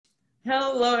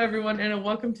Hello, everyone, and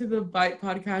welcome to the Bite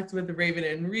Podcast with Raven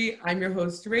and Ree. I'm your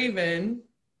host, Raven,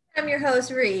 I'm your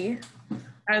host, Ree.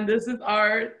 and this is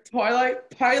our Twilight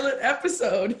Pilot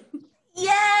episode.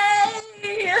 Yay!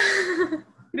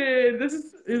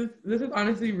 This is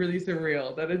honestly really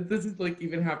surreal that this is like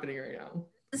even happening right now.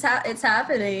 It's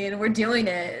happening. We're doing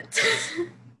it.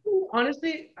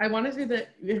 Honestly, I want to say that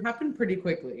it happened pretty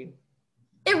quickly.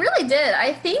 It really did.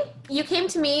 I think you came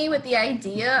to me with the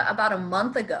idea about a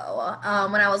month ago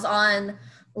when I was on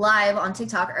live on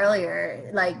TikTok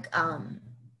earlier. I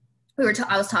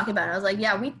was talking about it. I was like,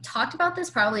 yeah, we talked about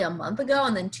this probably a month ago,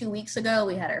 and then 2 weeks ago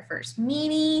we had our first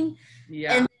meeting,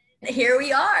 Yeah, and here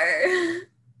we are.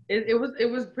 it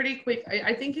was pretty quick.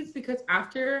 I think it's because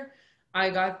after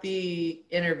I got the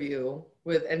interview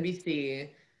with NBC,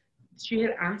 she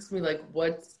had asked me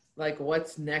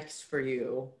what's next for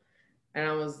you. And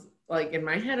I was like, in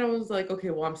my head, I was like,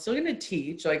 okay, well, I'm still gonna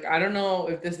teach. Like, I don't know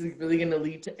if this is really gonna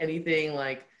lead to anything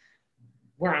like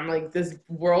where I'm like this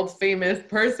world famous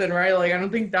person, right? Like, I don't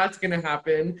think that's gonna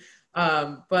happen.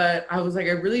 But I was like,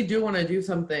 I really do want to do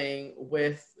something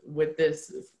with this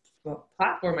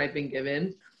platform I've been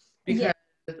given, because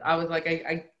I was like,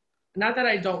 I not that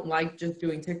I don't like just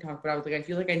doing TikTok, but I was like, I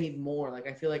feel like I need more. Like,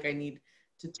 I feel like I need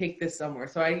to take this somewhere.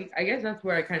 So I guess that's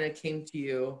where I kind of came to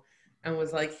you and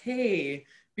was like, hey,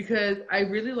 because I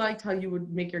really liked how you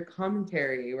would make your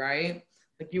commentary, right?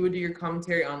 Like you would do your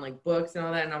commentary on like books and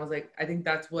all that. And I was like, I think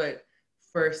that's what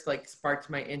first like sparked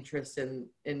my interest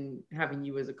in having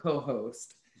you as a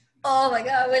co-host. Oh my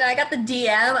god, when I got the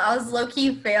DM, I was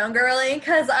low-key fangirling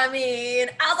because I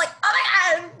was like, oh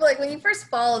my god! Like when you first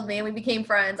followed me and we became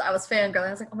friends, I was fangirling.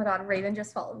 I was like, oh my god, Raven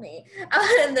just followed me.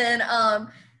 And then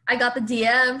I got the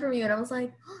DM from you and I was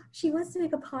like, oh, she wants to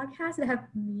make a podcast and have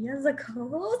me as a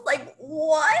co-host? Like,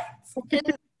 what? And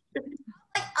like,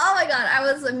 oh my god, I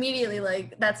was immediately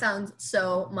like, that sounds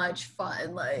so much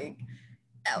fun. Like,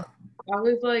 oh, I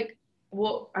was like,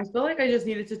 well, I feel like I just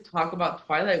needed to talk about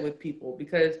Twilight with people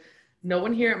because no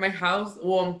one here at my house,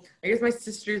 well, I guess my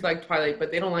sisters like Twilight,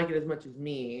 but they don't like it as much as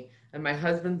me. And my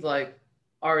husband's like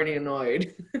already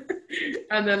annoyed.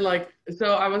 And then like,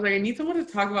 so I was like, I need someone to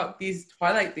talk about these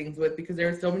Twilight things with because there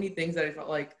are so many things that I felt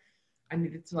like I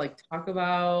needed to like talk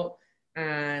about.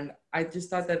 And I just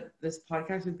thought that this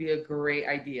podcast would be a great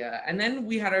idea. And then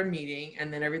we had our meeting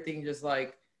and then everything just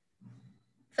like,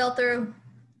 fell through.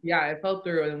 yeah, it fell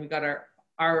through, and then we got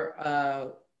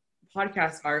our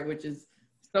podcast art, which is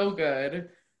so good.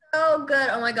 Oh, good.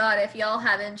 Oh my God. If y'all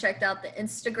haven't checked out the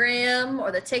Instagram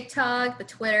or the TikTok, the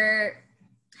Twitter,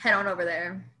 head on over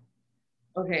there.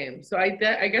 Okay, so I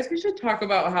guess we should talk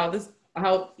about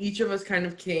how each of us kind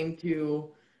of came to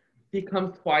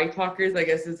become Twi talkers. I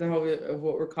guess is what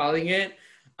we're calling it.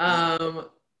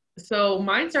 So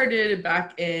mine started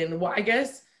back in, well, I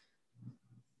guess,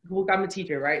 well, I'm a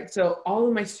teacher, right? So all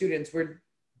of my students were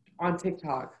on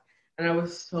TikTok, and I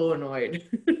was so annoyed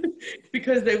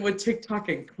because they would TikTok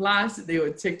in class, they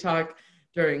would TikTok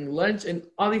during lunch, and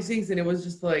all these things, and it was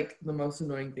just like the most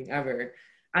annoying thing ever.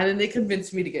 And then they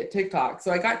convinced me to get TikTok, so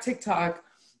I got TikTok,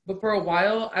 but for a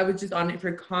while I was just on it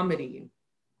for comedy,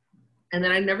 and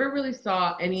then I never really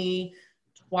saw any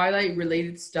Twilight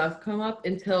related stuff come up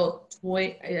until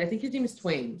Twain. I think his name is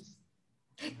Twains.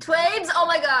 Twains. Oh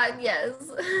my God. Yes.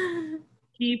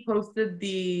 He posted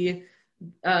the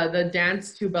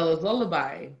dance to Bella's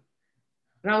Lullaby.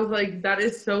 And I was like, that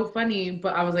is so funny.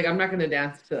 But I was like, I'm not gonna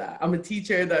dance to that. I'm a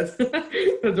teacher. That's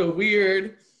a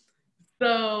weird.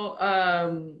 So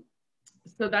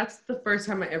so that's the first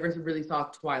time I ever really saw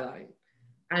Twilight.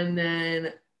 And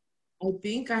then I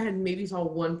think I had maybe saw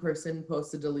one person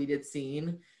post a deleted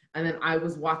scene. And then I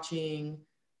was watching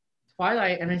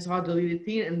Twilight and I saw a deleted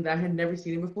scene and I had never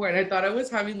seen it before. And I thought I was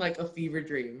having like a fever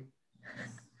dream.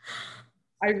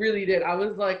 I really did. I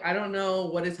was like, I don't know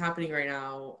what is happening right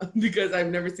now because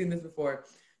I've never seen this before.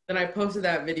 Then I posted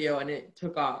that video and it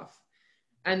took off.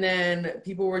 And then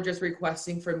people were just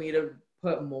requesting for me to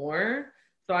put more.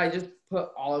 So I just put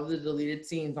all of the deleted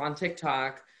scenes on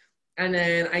TikTok. And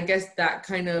then I guess that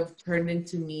kind of turned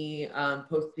into me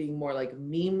posting more like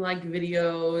meme-like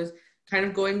videos, kind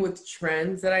of going with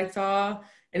trends that I saw.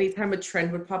 Anytime a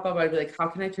trend would pop up, I'd be like, how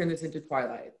can I turn this into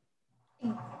Twilight?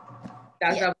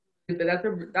 That's Yeah.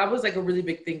 that was like a really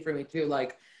big thing for me too,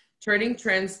 like turning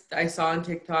trends I saw on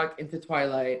TikTok into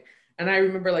Twilight. And I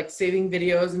remember like saving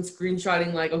videos and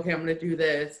screenshotting like, okay, I'm gonna do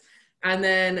this. And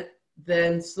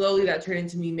then slowly that turned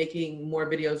into me making more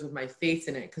videos with my face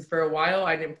in it, because for a while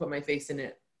I didn't put my face in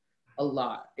it a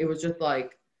lot. It was just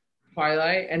like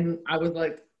Twilight and I was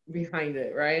like behind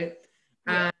it, right?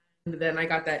 Yeah. And then I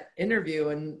got that interview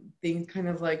and things kind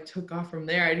of like took off from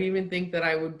there. I didn't even think that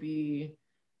I would be,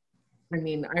 I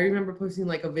mean, I remember posting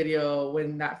like a video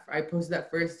when that I posted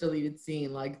that first deleted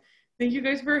scene, like, thank you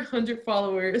guys for 100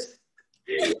 followers.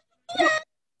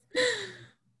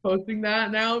 Posting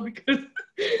that now because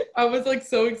I was like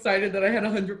so excited that I had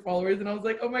 100 followers and I was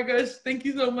like, oh my gosh, thank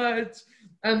you so much.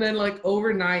 And then like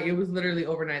overnight, it was literally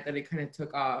overnight that it kind of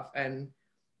took off and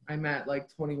I'm at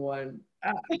like 21.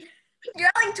 You're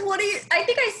at like 20. I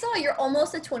think I saw you're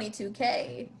almost at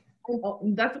 22K.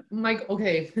 That's my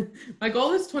okay. My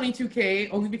goal is 22K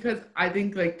only because I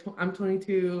think like I'm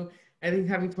 22. I think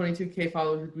having 22K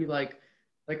followers would be like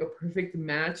a perfect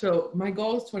match. So my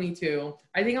goal is 22.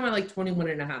 I think I'm at like 21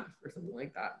 and a half or something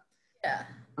like that. Yeah.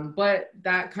 But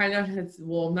that kind of has,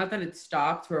 well, not that it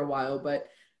stopped for a while, but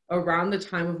around the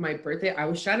time of my birthday, I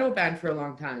was shadow banned for a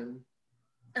long time.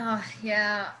 Oh,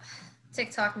 yeah.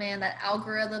 TikTok, man, that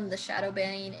algorithm, the shadow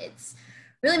banning, it's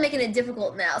really making it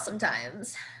difficult now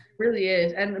sometimes. Really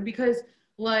is. And because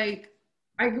like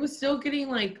I was still getting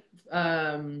like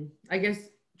I guess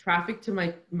traffic to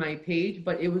my page,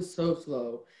 but it was so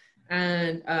slow.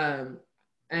 And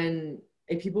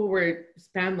if people were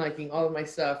spam liking all of my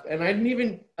stuff and I didn't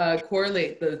even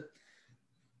correlate the,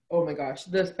 oh my gosh,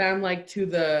 the spam like to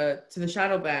the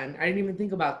shadow ban. I didn't even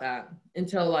think about that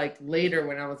until like later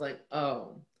when I was like,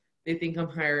 oh, they think I'm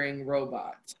hiring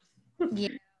robots. Yeah.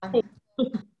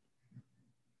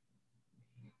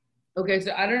 Okay,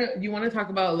 so I don't know. You want to talk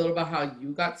about a little about how you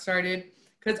got started?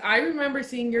 Because I remember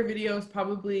seeing your videos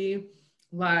probably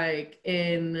like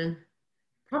in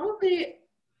probably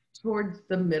towards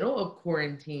the middle of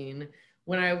quarantine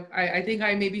when I think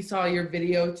I maybe saw your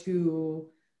video to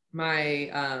my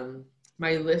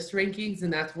list rankings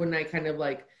and that's when I kind of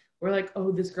like were like,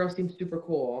 oh, this girl seems super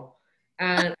cool.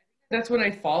 And that's when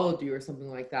I followed you or something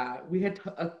like that. We had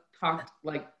talked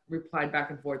like replied back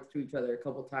and forth to each other a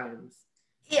couple times.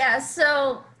 Yeah,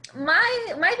 so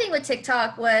my thing with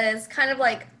TikTok was kind of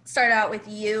like start out with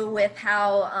you with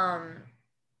how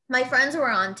my friends were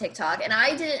on TikTok and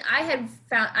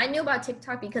I knew about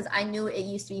TikTok because I knew it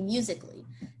used to be Musically.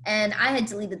 And I had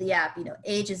deleted the app,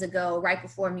 ages ago, right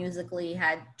before Musically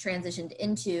had transitioned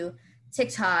into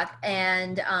TikTok.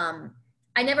 And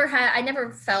I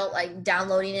never felt like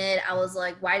downloading it. I was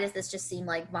like, why does this just seem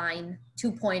like Vine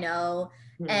 2.0?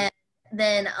 Hmm. And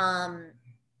then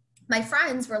my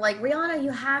friends were like, Rihanna,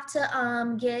 you have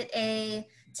to get a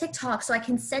TikTok so I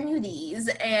can send you these.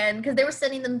 And because they were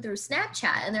sending them through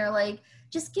Snapchat and they're like,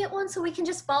 just get one so we can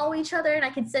just follow each other and I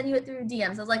can send you it through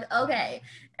DMs. I was like, okay.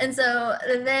 And so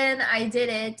then I did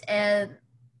it. And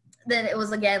then it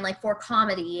was again like for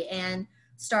comedy and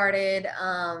started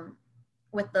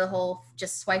with the whole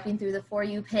just swiping through the For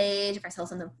You page. If I saw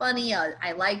something funny,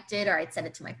 I liked it or I'd send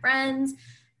it to my friends.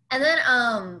 And then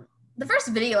the first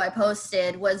video I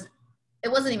posted it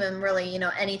wasn't even really,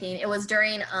 anything. It was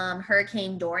during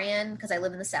Hurricane Dorian because I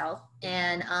live in the South.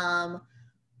 And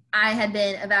I had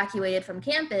been evacuated from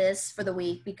campus for the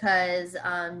week because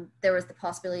there was the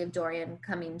possibility of Dorian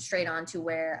coming straight on to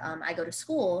where I go to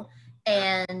school.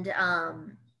 And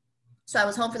so I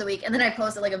was home for the week. And then I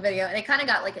posted like a video and it kind of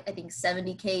got like, I think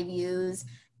 70K views.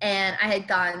 And I had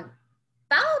gotten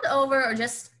followed over or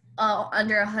just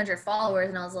under 100 followers.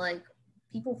 And I was like,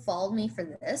 people followed me for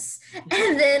this.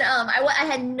 And then I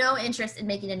had no interest in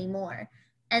making any more.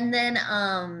 And then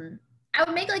I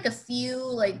would make like a few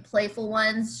like playful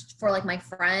ones for like my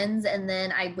friends, and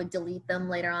then I would delete them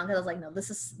later on because I was like, no, this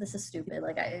is stupid.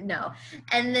 Like I no.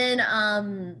 And then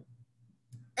at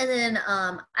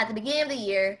the beginning of the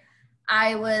year,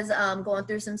 I was going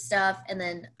through some stuff, and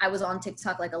then I was on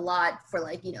TikTok like a lot for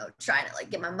like trying to like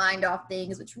get my mind off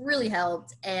things, which really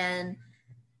helped. And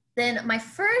then I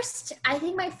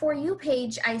think my For You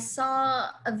page, I saw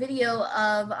a video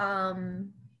of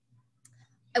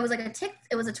it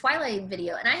was a Twilight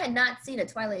video, and I had not seen a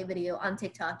Twilight video on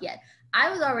TikTok yet.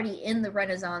 I was already in the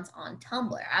Renaissance on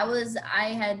Tumblr. I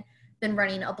had been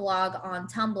running a blog on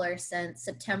Tumblr since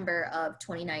September of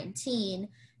 2019.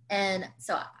 And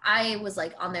so I was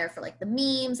like on there for like the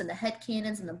memes and the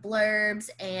headcanons and the blurbs,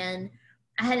 and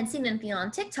I hadn't seen anything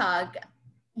on TikTok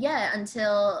yet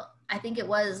until I think it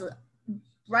was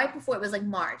right before, it was like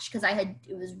March, because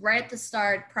it was right at the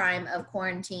start prime of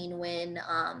quarantine when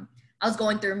I was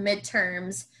going through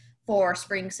midterms for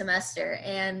spring semester.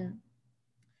 And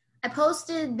I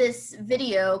posted this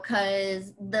video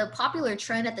because the popular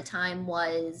trend at the time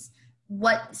was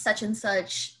what such and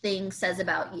such thing says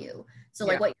about you. So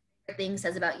like what your thing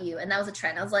says about you. And that was a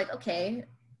trend. I was like, okay,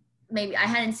 maybe I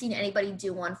hadn't seen anybody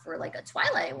do one for like a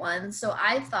Twilight one. So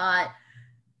I thought,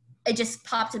 it just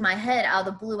popped in my head out of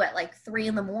the blue at like 3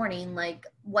 a.m, like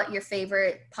what your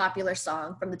favorite popular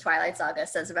song from the Twilight Saga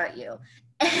says about you.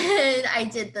 And I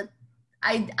did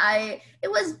it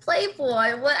was playful.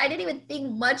 I didn't even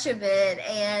think much of it.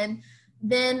 And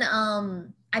then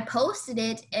I posted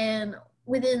it, and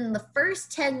within the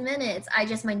first 10 minutes,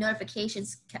 my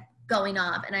notifications kept going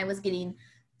off, and I was getting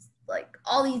like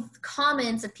all these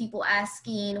comments of people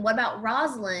asking, what about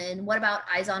Rosalind? What about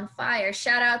Eyes on Fire?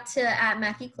 Shout out to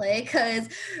 @MackieClay, because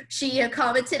she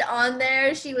commented on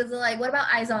there. She was like, what about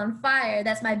Eyes on Fire?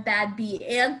 That's my Bad Bee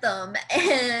anthem.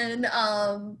 And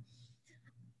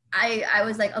I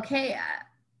was like, okay,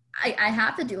 I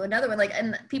have to do another one. Like,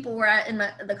 and people were in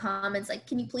the comments like,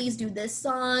 can you please do this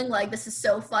song? Like, this is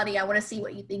so funny. I want to see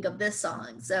what you think of this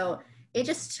song. So it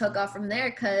just took off from there,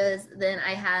 because then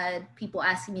I had people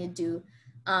asking me to do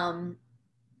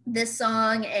this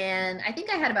song, and I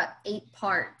think I had about 8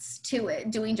 parts to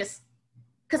it, doing just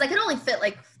because I could only fit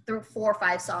like through 4 or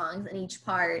 5 songs in each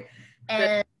part.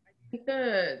 And I think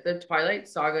the Twilight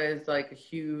Saga is like a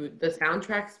huge, the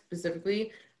soundtrack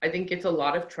specifically, I think gets a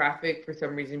lot of traffic for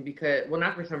some reason, because, well,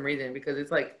 not for some reason, because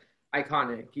it's like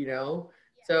iconic, you know?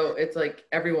 So it's like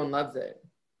everyone loves it.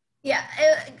 Yeah.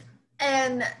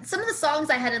 And some of the songs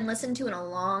I hadn't listened to in a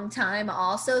long time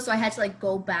also, so I had to like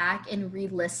go back and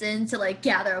re-listen to like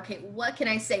gather, okay, what can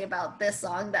I say about this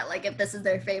song that like if this is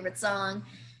their favorite song.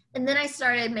 And then I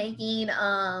started making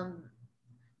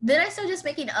just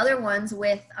making other ones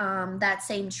with that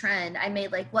same trend. I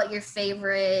made like what your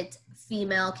favorite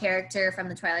female character from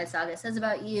the Twilight Saga says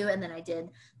about you, and then I did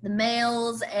the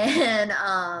males, and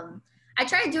I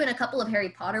tried doing a couple of Harry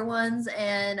Potter ones,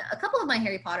 and a couple of my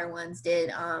Harry Potter ones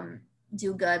did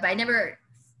do good, but I never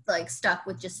like stuck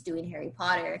with just doing Harry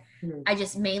Potter. Mm-hmm. I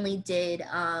just mainly did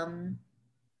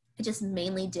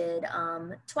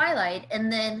Twilight.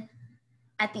 And then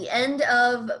at the end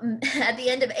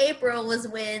of April was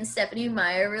when Stephenie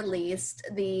Meyer released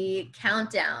the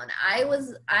countdown. I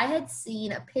had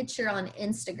seen a picture on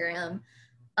Instagram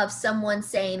of someone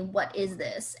saying, what is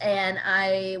this? And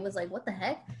I was like, what the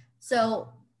heck? So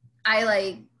I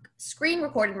like screen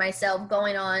recorded myself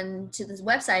going on to this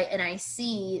website, and I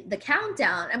see the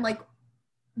countdown. I'm like,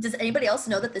 does anybody else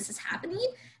know that this is happening?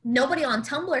 Nobody on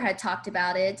Tumblr had talked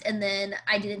about it, and then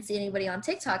I didn't see anybody on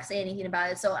TikTok say anything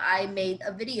about it. So I made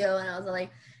a video, and I was like,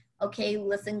 okay,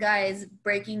 listen guys,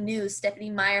 breaking news,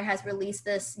 Stephenie Meyer has released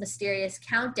this mysterious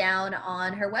countdown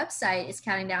on her website. It's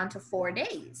counting down to 4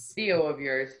 days. Video of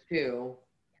yours too.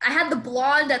 I had the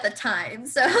blonde at the time.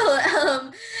 So,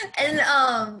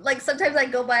 like sometimes I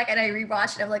go back and I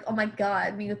rewatch it. I'm like, oh my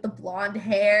God, me with the blonde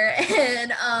hair.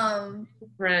 And,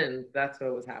 Friends, that's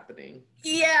what was happening.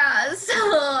 Yeah.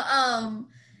 So,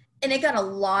 and it got a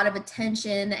lot of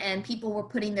attention, and people were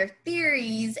putting their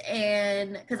theories.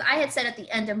 And because I had said at the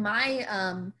end of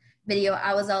my, video,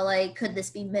 I was all like, could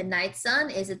this be Midnight Sun?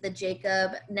 Is it the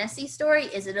Jacob Nessie story?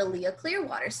 Is it a Leah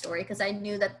Clearwater story? Because I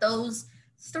knew that those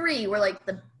 3 were like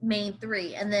the main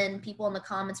 3. And then people in the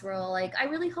comments were all like, I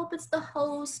really hope it's the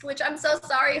Host, which I'm so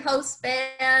sorry, Host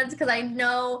fans, because I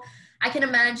know, I can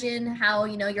imagine how,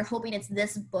 you know, you're hoping it's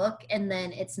this book and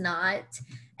then it's not.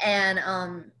 And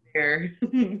Mare.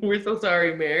 We're so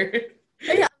sorry, Mare.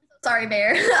 Yeah, I'm so sorry,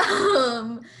 Mare.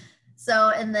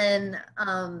 So, and then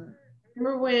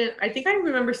I think I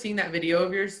remember seeing that video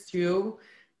of yours too,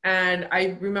 and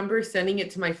I remember sending it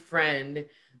to my friend,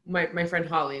 my friend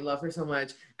Holly, love her so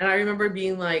much. And I remember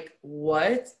being like,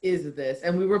 what is this?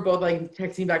 And we were both like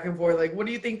texting back and forth, like, what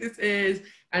do you think this is?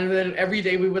 And then every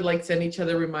day we would like send each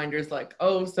other reminders like,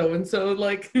 oh, so-and-so,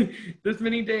 like this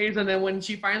many days. And then when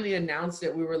she finally announced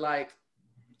it, we were like,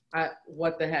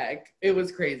 what the heck? It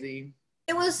was crazy.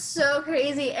 It was so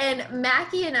crazy. And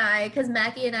Mackie and I, because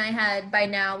Mackie and I had, by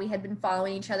now, we had been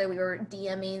following each other. We were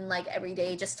DMing like every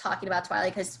day, just talking about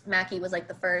Twilight, because Mackie was like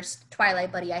the first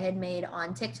Twilight buddy I had made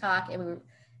on TikTok, and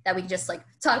we just like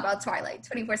talk about Twilight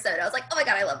 24/7. I was like, oh my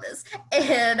God, I love this.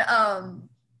 And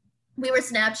we were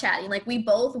Snapchatting. Like, we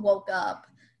both woke up,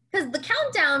 because the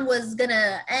countdown was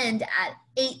gonna end at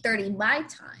 8:30 my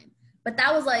time, but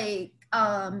that was like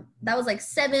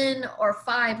 7 or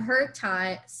 5 her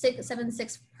time, 6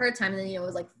 her time, and then, you know, it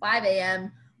was like 5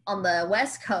 a.m. on the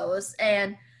West Coast,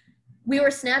 and we were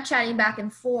Snapchatting back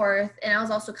and forth, and I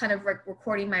was also kind of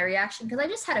recording my reaction, because I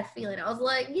just had a feeling. I was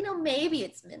like, you know, maybe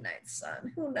it's Midnight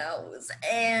Sun, who knows?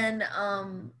 And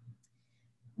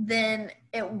then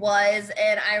it was,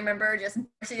 and I remember just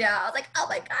bursting out. I was like, oh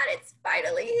my God, it's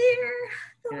finally here.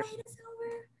 The wait is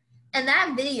over. And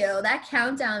that video, that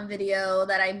countdown video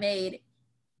that I made,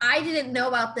 I didn't know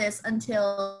about this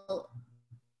until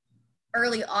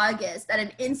early August that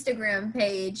an Instagram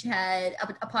page had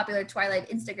a popular Twilight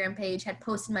Instagram page had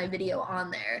posted my video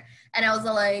on there, and I was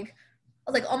like,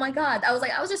 oh my god! I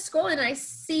was just scrolling and I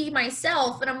see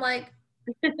myself, and I'm like,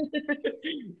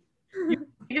 You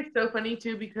think it's so funny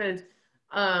too because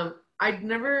I'd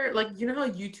never like you know how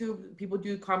YouTube people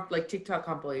do like TikTok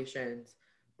compilations,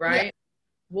 yeah. right?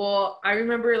 Well, I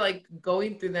remember like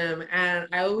going through them and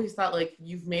I always thought like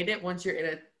you've made it once you're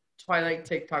in a Twilight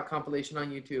TikTok compilation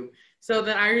on YouTube. So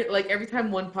then I like every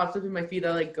time one pops up in my feed,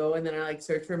 I like go and then I like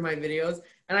search for my videos.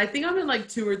 And I think I'm in like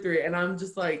 2 or 3 and I'm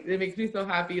just like, it makes me so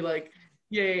happy. Like,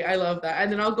 yay, I love that.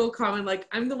 And then I'll go comment like,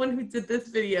 I'm the one who did this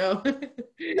video.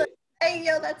 Hey,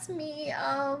 yo, that's me.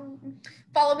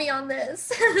 Follow me on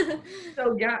this.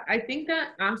 So yeah, I think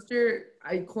that after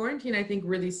I quarantine, I think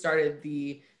really started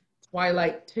the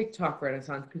Twilight TikTok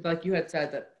renaissance because, like you had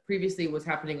said, that previously was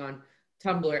happening on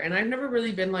Tumblr, and I've never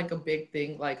really been like a big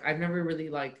thing. Like I've never really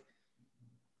like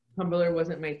Tumblr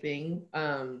wasn't my thing.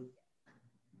 Tumblr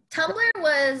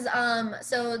was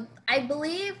so I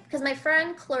believe because my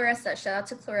friend Clarissa, shout out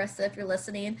to Clarissa if you're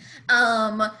listening.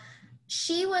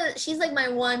 She's like my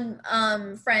one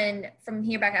friend from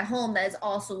here back at home that is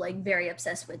also like very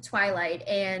obsessed with Twilight,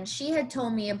 and she had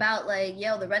told me about like,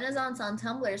 yo, the Renaissance on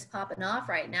Tumblr is popping off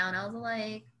right now, and I was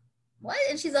like, what?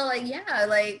 And she's all like, yeah,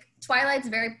 like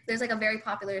there's like a very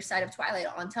popular side of Twilight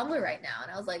on Tumblr right now,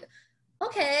 and I was like,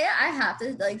 okay, I have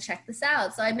to like check this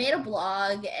out. So I made a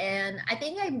blog, and I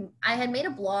think I had made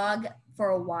a blog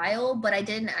for a while, but I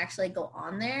didn't actually go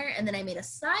on there. And then I made a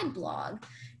side blog,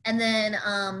 and then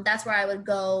that's where I would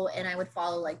go and I would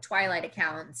follow like Twilight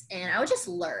accounts, and I would just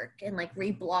lurk and like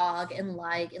reblog and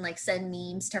like send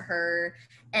memes to her,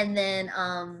 and then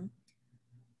I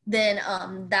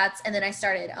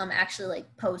started actually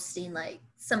like posting like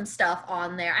some stuff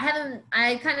on there.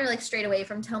 I kind of like strayed away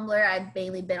from Tumblr. I've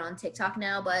mainly been on TikTok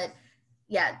now, but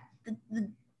yeah, the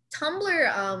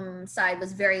Tumblr side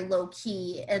was very low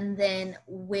key. And then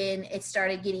when it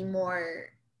started getting more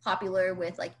popular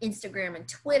with like Instagram and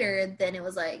Twitter, then it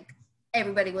was like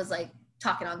everybody was like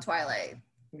talking on Twilight.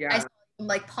 Yeah. I saw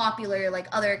like popular like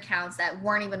other accounts that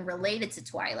weren't even related to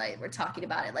Twilight were talking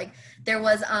about it. Like there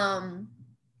was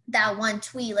that one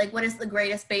tweet, like, what is the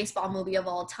greatest baseball movie of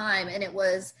all time? And it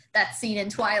was that scene in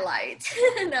Twilight.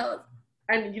 No.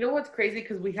 And you know what's crazy?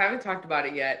 Because we haven't talked about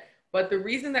it yet, but the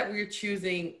reason that we're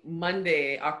choosing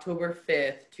Monday, October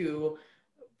 5th to,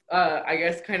 I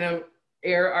guess, kind of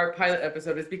air our pilot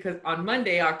episode is because on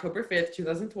Monday, October 5th,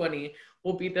 2020,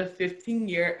 will be the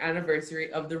 15-year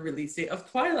anniversary of the release date of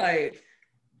Twilight.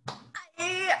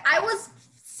 I was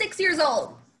 6 years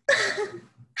old.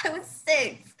 I was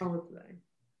 6. How was I?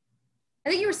 I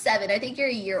think you were 7. I think you're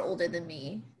a year older than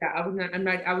me. Yeah, I was not. I'm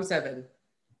not. I was 7.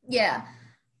 Yeah.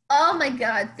 Oh my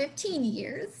God, 15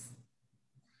 years.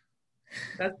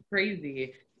 That's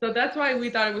crazy. So that's why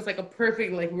we thought it was like a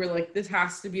perfect. Like we're like this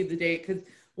has to be the date because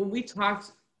when we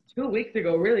talked 2 weeks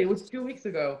ago, really, it was 2 weeks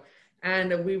ago,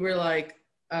 and we were like,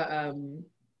 well,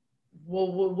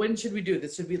 when should we do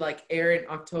this? Should we like air in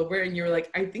October? And you were like,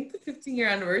 I think the 15-year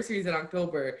anniversary is in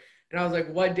October. And I was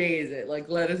like, what day is it? Like,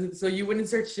 let us. So you went and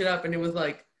searched it up, and it was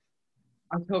like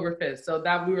October 5th. So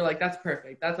that we were like, that's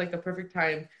perfect. That's like the perfect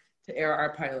time to air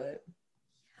our pilot.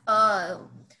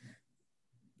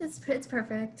 It's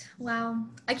perfect. Wow.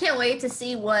 I can't wait to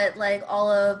see what like all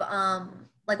of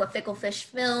like what Fickle Fish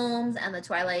Films and the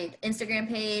Twilight Instagram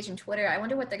page and Twitter. I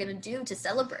wonder what they're gonna do to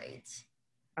celebrate.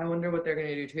 I wonder what they're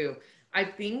gonna do too. I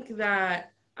think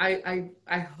that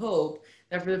I hope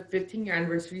that for the 15-year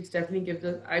anniversary, Stephanie gives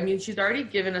us, I mean, she's already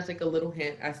given us like a little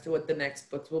hint as to what the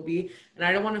next books will be. And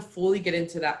I don't want to fully get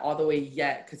into that all the way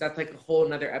yet, because that's like a whole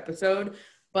nother episode.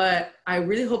 But I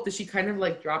really hope that she kind of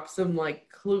like drops some like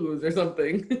clues or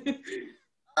something.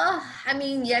 I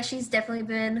mean, yeah, she's definitely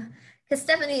been, because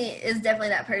Stephanie is definitely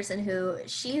that person who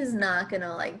she's not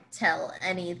gonna like tell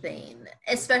anything,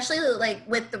 especially like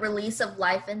with the release of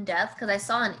Life and Death. Because I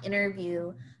saw an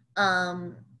interview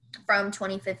from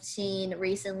 2015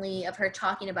 recently of her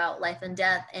talking about Life and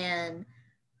Death, and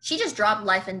she just dropped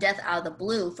Life and Death out of the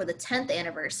blue for the 10th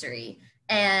anniversary,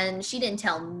 and she didn't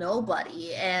tell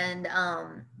nobody. And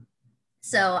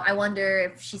so I wonder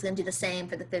if she's gonna do the same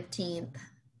for the 15th.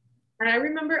 And I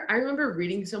remember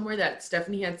reading somewhere that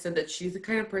Stephanie had said that she's the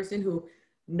kind of person who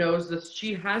knows this.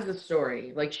 She has the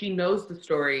story, like she knows the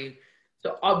story.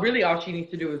 So really all she needs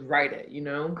to do is write it, you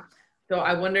know? So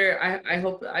I wonder,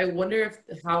 I wonder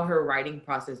if how her writing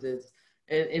process is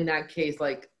in that case,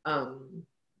 like,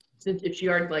 since if she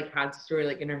already like has the story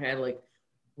like in her head, like,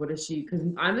 what is she, because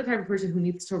I'm the type of person who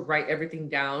needs to write everything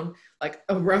down, like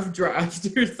a rough draft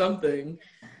or something.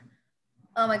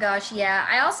 Oh my gosh, yeah.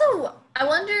 I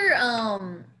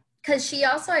wonder, because she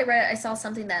also, I saw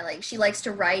something that like she likes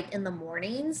to write in the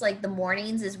mornings. Like the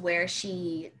mornings is where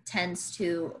she tends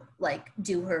to like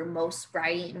do her most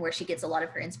writing, where she gets a lot of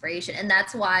her inspiration, and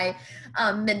that's why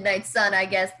Midnight Sun. I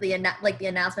guess the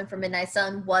announcement for Midnight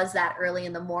Sun was that early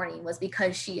in the morning was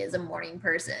because she is a morning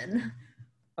person.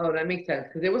 Oh, that makes sense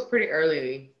because it was pretty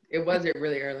early. It was it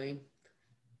really early.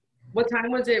 What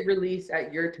time was it released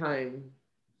at your time?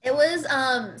 It was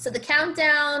so the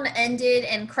countdown ended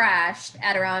and crashed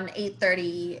at around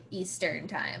 8:30 Eastern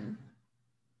time.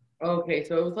 Okay,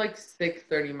 so it was like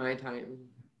 6:30 my time.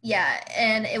 Yeah,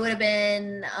 and it would have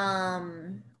been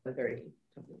 30,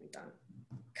 something like that.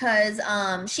 because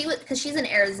she's in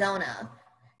Arizona.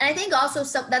 And I think also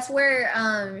that's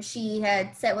where she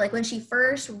had said like when she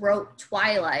first wrote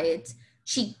Twilight,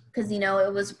 she because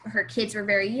it was her kids were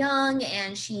very young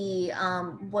and she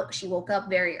woke up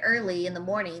very early in the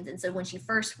mornings, and so when she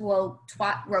first wrote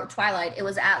Twilight, it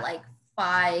was at like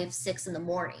 5-6 in the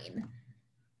morning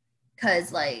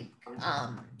because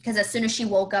as soon as she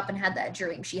woke up and had that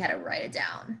dream, she had to write it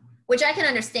down, which I can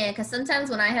understand because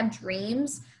sometimes when I have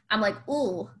dreams, I'm like,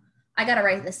 ooh, I gotta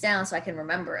write this down so I can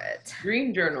remember it.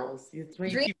 Dream journals. Dream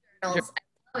journals,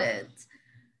 I love it.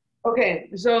 Okay,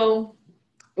 so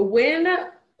when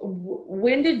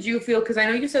did you feel, because I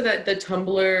know you said that the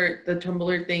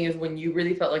Tumblr thing is when you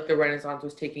really felt like the Renaissance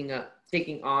was taking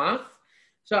off.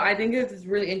 So I think it's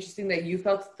really interesting that you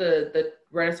felt the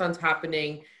Renaissance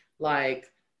happening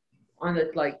like on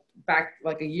the like back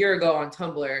like a year ago on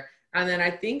Tumblr. And then I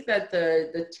think that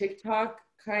the TikTok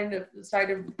kind of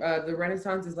side of the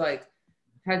Renaissance is like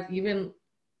has even,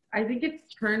 I think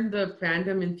it's turned the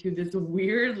fandom into this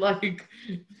weird like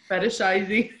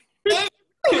fetishizing. It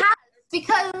really has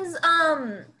because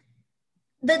I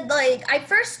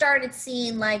first started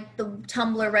seeing like the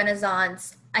Tumblr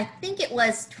Renaissance. I think it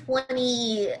was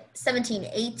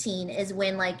 2017-18 is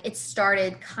when like it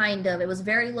started kind of. It was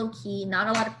very low key, not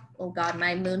a lot of, oh god,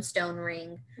 my moonstone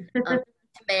ring.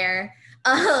 Bear.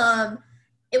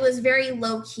 It was very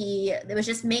low key. It was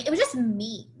just memes. It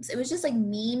was just like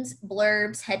memes,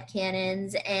 blurbs,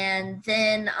 headcanons, and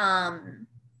then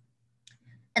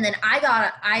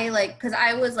I like because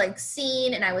I was like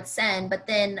seen and I would send, but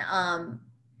then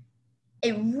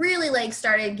it really like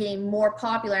started getting more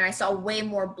popular and I saw way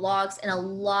more blogs and a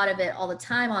lot of it all the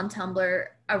time on Tumblr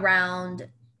around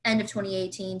end of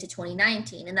 2018 to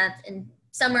 2019, and that's in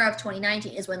summer of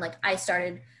 2019 is when like I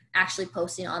started actually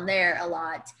posting on there a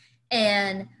lot.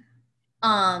 And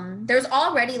there's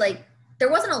already like there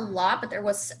wasn't a lot, but there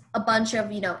was a bunch of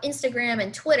Instagram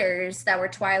and Twitters that were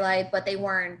Twilight, but they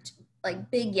weren't like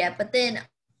big yet. But then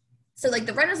so like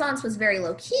the Renaissance was very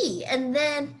low key, and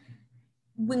then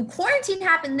when quarantine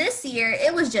happened this year,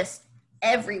 it was just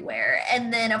everywhere.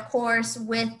 And then of course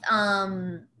with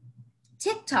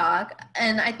TikTok,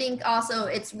 and I think also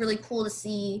it's really cool to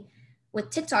see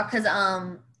with TikTok because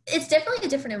it's definitely a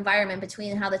different environment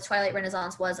between how the Twilight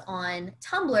Renaissance was on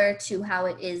Tumblr to how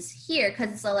it is here,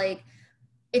 because it's like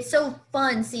it's so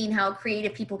fun seeing how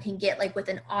creative people can get like with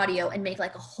an audio and make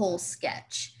like a whole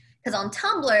sketch. Because on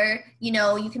Tumblr,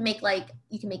 you can make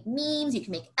memes, you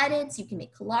can make edits, you can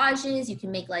make collages, you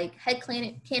can make like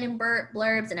headcanon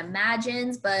blurbs and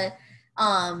imagines, but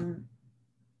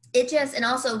it just, and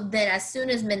also then as soon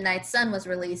as Midnight Sun was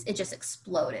released, it just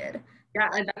exploded. Yeah,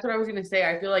 and that's what I was gonna say.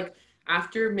 I feel like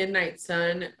after Midnight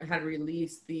Sun had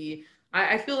released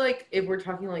I feel like if we're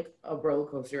talking like a roller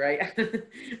coaster, right?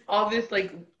 all this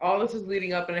was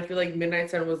leading up, and I feel like Midnight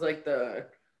Sun was like the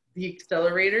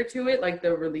accelerator to it, like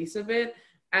the release of it.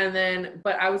 And then,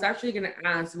 but I was actually gonna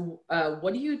ask,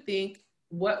 what do you think?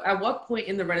 At what point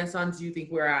in the Renaissance do you think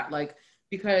we're at? Like,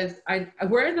 because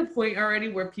we're at the point already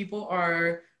where people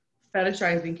are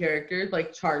fetishizing characters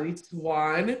like Charlie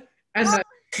Swan and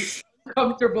that's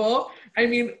comfortable. I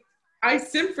mean, I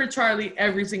simp for Charlie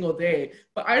every single day,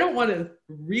 but I don't want to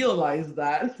realize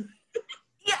that.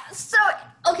 Yeah, so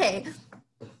okay.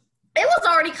 It was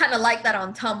already kind of like that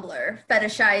on Tumblr,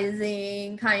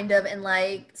 fetishizing kind of and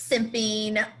like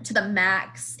simping to the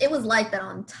max. It was like that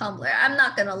on Tumblr. I'm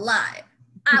not gonna lie.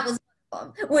 I was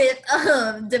with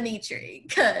Dimitri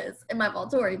and my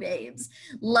Volturi babes.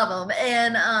 Love them.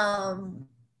 And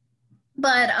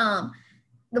but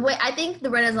the way I think the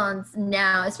Renaissance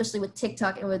now, especially with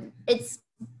TikTok and with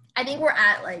I think we're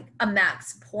at like a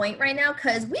max point right now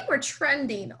because we were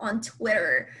trending on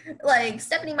Twitter. Like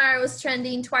Stephanie Meyer was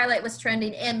trending, Twilight was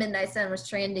trending, and Midnight Sun was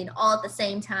trending all at the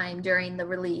same time during the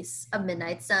release of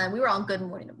Midnight Sun. We were on Good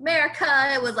Morning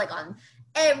America. It was like on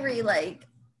every like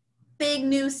big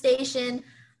news station.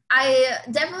 I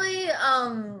definitely,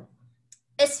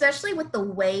 especially with the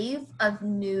wave of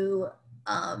new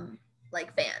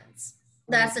like fans.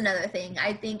 That's another thing.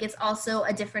 I think it's also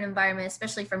a different environment,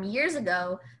 especially from years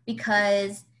ago,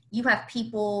 because you have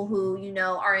people who, you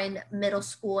know, are in middle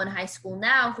school and high school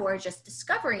now who are just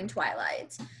discovering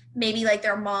Twilight. Maybe like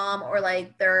their mom or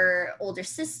like their older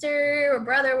sister or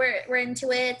brother were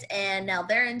into it, and now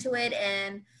they're into it.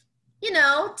 And, you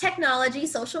know, technology,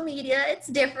 social media, it's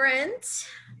different.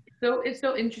 So it's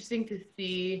so interesting to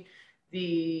see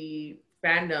the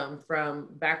fandom from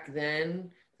back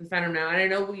then to the fandom now. And I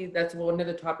know that's one of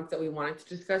the topics that we wanted to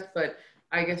discuss, but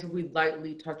I guess if we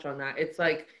lightly touch on that, it's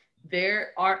like there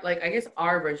are like I guess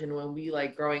our version when we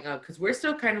like growing up, because we're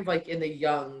still kind of like in the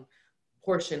young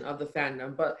portion of the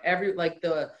fandom, but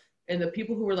the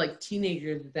people who were like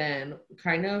teenagers then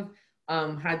kind of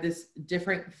had this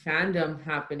different fandom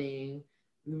happening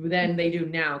than they do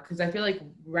now. Because I feel like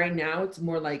right now it's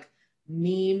more like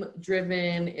meme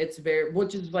driven. It's very,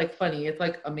 which is like funny. It's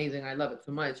like amazing. I love it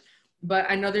so much. But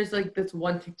I know there's like this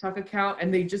one TikTok account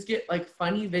and they just get like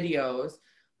funny videos.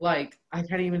 Like I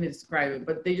can't even describe it,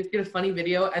 but they just get a funny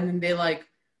video and then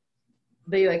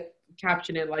they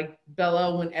caption it like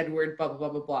Bella when Edward blah blah blah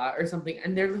blah blah or something.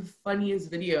 And they're the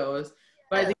funniest videos.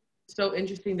 But I think it's so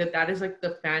interesting that is like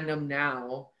the fandom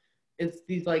now. It's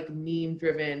these like meme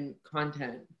driven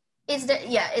content.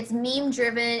 It's meme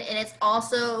driven, and it's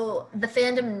also the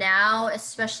fandom now,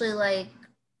 especially like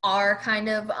our kind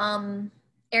of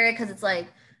area, because it's like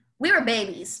we were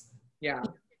babies. Yeah.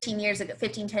 10 years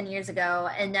ago,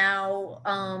 and now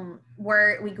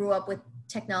we grew up with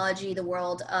technology, the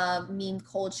world of meme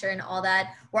culture and all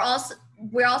that. We're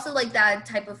also like that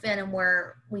type of fandom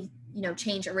where we, you know,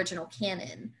 change original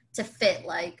canon to fit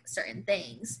like certain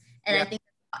things. And yeah. I think,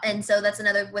 and so that's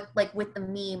another with the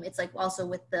meme, it's like also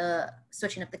with the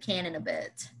switching up the canon a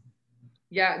bit.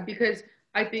 Yeah, because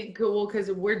I think, well, because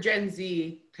we're Gen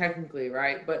Z technically,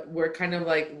 right? But we're kind of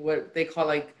like what they call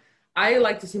like, I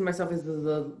like to see myself as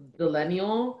the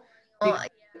millennial. Oh,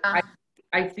 yeah.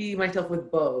 I see myself with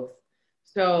both.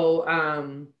 So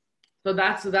so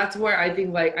that's where I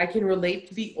think like I can relate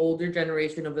to the older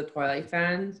generation of the Twilight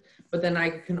fans, but then I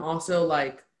can also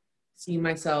like see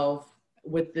myself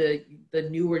with the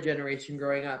newer generation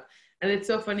growing up. And it's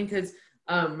so funny because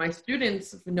my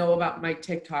students know about my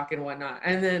TikTok and whatnot.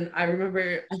 And then I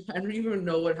remember, I don't even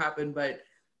know what happened, but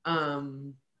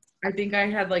I think I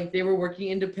had like, they were working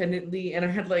independently and I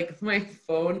had like my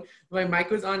phone, my mic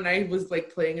was on and I was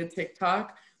like playing a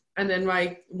TikTok. And then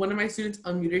one of my students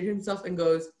unmuted himself and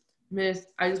goes, "Miss,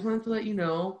 I just wanted to let you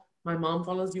know, my mom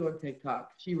follows you on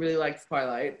TikTok. She really likes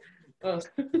Twilight." Oh.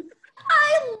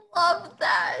 I love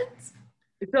that.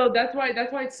 So that's why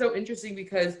it's so interesting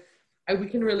because we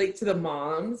can relate to the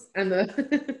moms and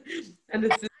the and the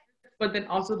sisters, but then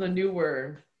also the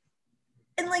newer.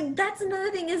 And like that's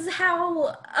another thing is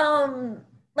how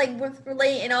like with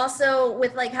relate, and also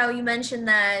with like how you mentioned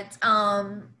that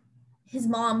his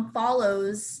mom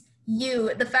follows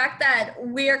you. The fact that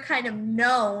we're kind of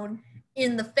known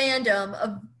in the fandom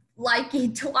of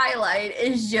liking Twilight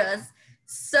is just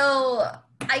so,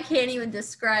 I can't even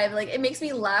describe. Like it makes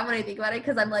me laugh when I think about it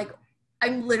because I'm like,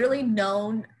 I'm literally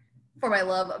known for my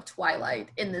love of Twilight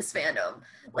in this fandom.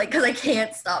 Like, because I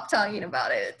can't stop talking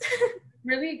about it.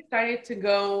 Really excited to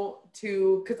go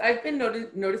to, because I've been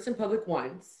noticed in public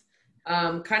once.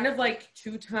 Kind of like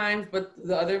 2 times, but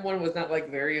the other one was not like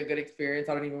very a good experience.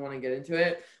 I don't even want to get into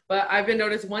it. But I've been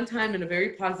noticed 1 time in a very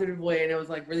positive way, and it was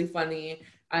like really funny.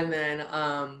 And then,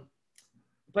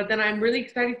 but then I'm really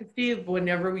excited to see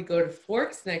whenever we go to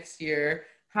Forks next year,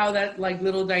 how that like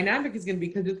little dynamic is going to be,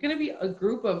 because it's going to be a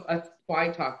group of us Twi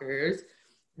talkers,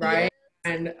 right?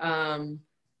 Yes.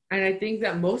 And I think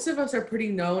that most of us are pretty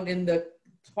known in the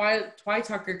Twi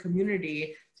talker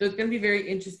community, so it's going to be very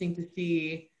interesting to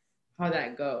see how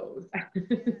that goes.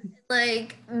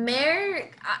 Like Mayor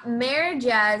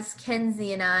Jazz,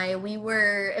 Kenzie, and I, we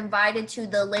were invited to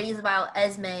the Ladies About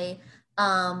Esme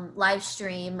live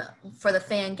stream for the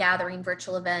fan gathering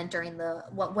virtual event during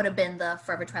what would have been the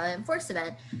Forever Twilight and Force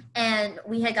event. And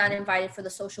we had gotten invited for the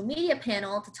social media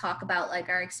panel to talk about like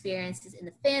our experiences in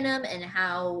the fandom and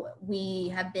how we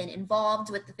have been involved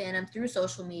with the fandom through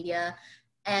social media.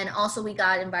 And also we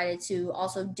got invited to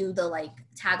also do the like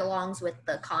tag-alongs with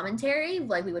the commentary.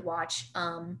 Like we watch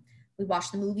the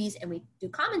movies and we do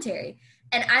commentary.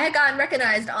 And I had gotten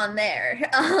recognized on there.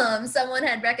 Someone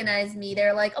had recognized me.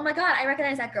 They're like, "Oh my God, I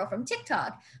recognize that girl from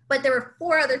TikTok." But there were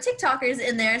 4 other TikTokers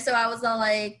in there. So I was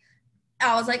like,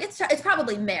 it's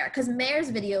probably Mare, because Mare's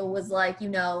video was like, you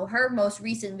know, her most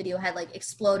recent video had like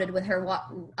exploded with her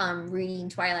reading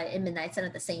Twilight and Midnight Sun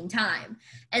at the same time.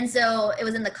 And so it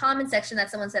was in the comment section that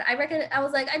someone said, I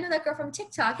was like, "I know that girl from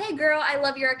TikTok. Hey girl, I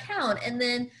love your account." And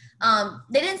then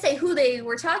they didn't say who they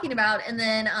were talking about. And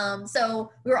then,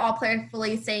 so we were all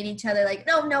playfully saying to each other, like,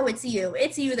 no, it's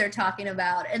you they're talking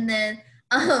about. And then,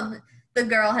 the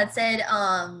girl had said,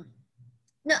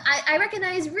 no, I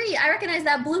recognize Ree. I recognize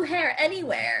that blue hair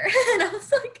anywhere. And I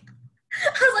was like,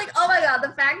 oh my God,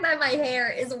 the fact that my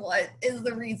hair is what is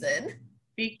the reason.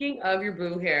 Speaking of your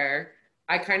blue hair,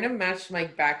 I kind of matched my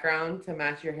background to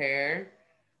match your hair.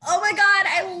 Oh my God,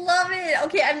 I love it.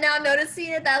 Okay, I'm now noticing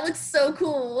it. That looks so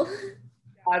cool.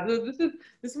 Yeah, so this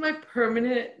is my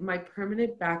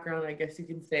permanent background, I guess you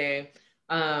can say.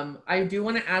 I do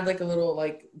want to add like a little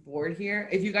like board here.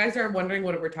 If you guys are wondering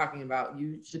what we're talking about,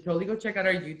 you should totally go check out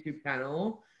our YouTube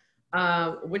channel,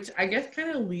 which I guess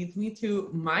kind of leads me to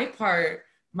my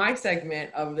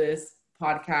segment of this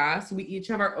podcast. We each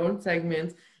have our own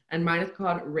segments, and mine is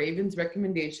called Raven's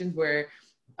Recommendations, where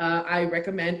I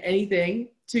recommend anything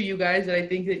to you guys that I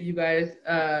think that you guys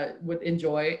would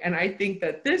enjoy. And I think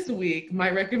that this week, my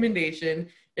recommendation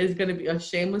is going to be a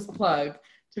shameless plug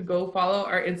to go follow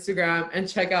our Instagram and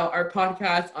check out our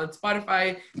podcast on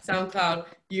Spotify, SoundCloud,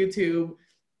 YouTube,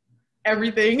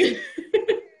 everything.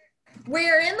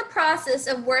 We're in the process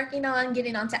of working on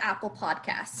getting onto Apple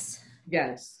Podcasts.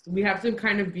 Yes, we have to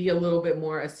kind of be a little bit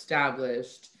more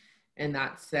established in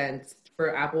that sense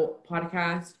for Apple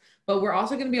Podcast. But we're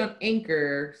also going to be on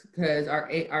Anchor because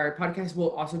our podcast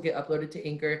will also get uploaded to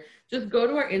Anchor. Just go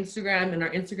to our Instagram, and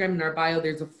in our bio,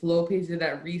 there's a flow page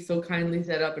that Ree so kindly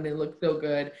set up, and it looks so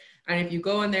good. And if you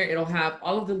go in there, it'll have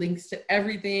all of the links to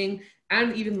everything,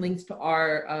 and even links to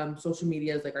our social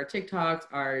medias, like our TikToks,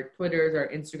 our Twitters, our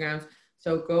Instagrams.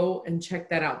 So go and check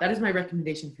that out. That is my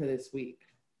recommendation for this week.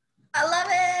 I love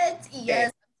it.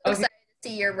 Yes. I'm so Okay. excited to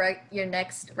see your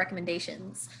next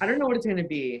recommendations. I don't know what it's going to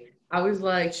be. I was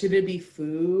like, should it be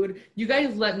food? You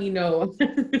guys let me know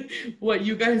what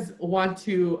you guys want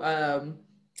to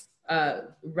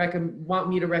want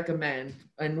me to recommend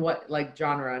and what like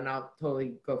genre, and I'll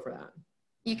totally go for that.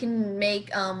 You can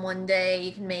make one day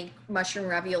you can make mushroom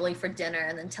ravioli for dinner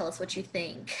and then tell us what you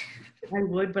think. I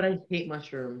would, but I hate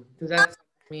mushroom. Does that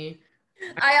me?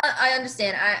 I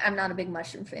understand. I'm not a big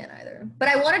mushroom fan either. But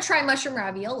I want to try mushroom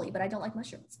ravioli, but I don't like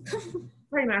mushrooms.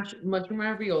 Try mushroom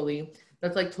ravioli.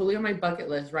 That's like totally on my bucket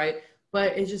list, right?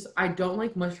 But it's just, I don't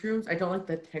like mushrooms. I don't like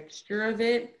the texture of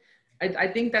it. I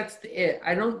think that's it.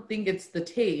 I don't think it's the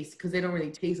taste because they don't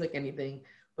really taste like anything,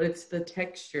 but it's the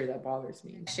texture that bothers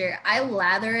me. Sure. I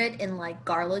lather it in like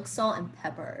garlic, salt, and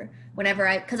pepper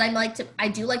whenever because I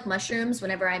do like mushrooms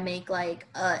whenever I make like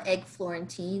egg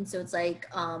Florentine. So it's like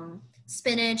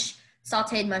spinach,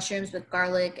 sauteed mushrooms with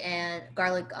garlic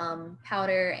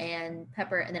powder and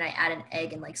pepper, and then I add an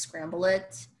egg and like scramble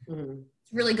it. Mm-hmm.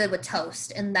 It's really good with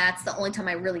toast, and that's the only time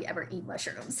I really ever eat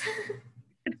mushrooms.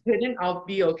 If it's hidden, I'll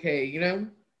be okay, you know?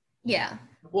 Yeah.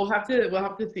 We'll have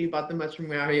to see about the mushroom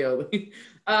ravioli.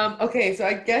 Okay, so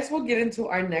I guess we'll get into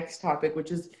our next topic, which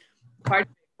is quite a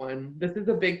big one. This is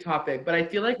a big topic, but I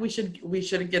feel like we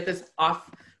should get this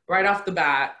right off the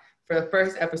bat for the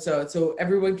first episode, so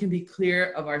everyone can be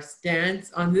clear of our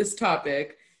stance on this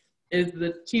topic. Is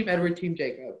the Team Edward, Team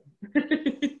Jacob?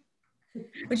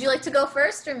 Would you like to go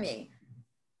first or me?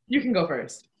 You can go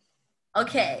first.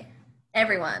 Okay,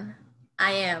 everyone,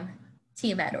 I am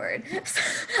Team Edward.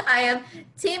 I am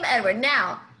Team Edward.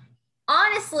 Now,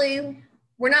 honestly,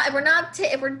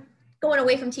 if we're going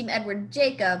away from Team Edward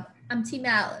Jacob, I'm Team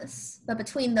Alice. But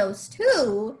between those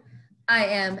two, I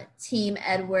am Team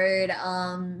Edward.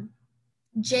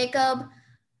 Jacob,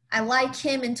 I like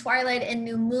him in Twilight and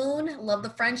New Moon. Love the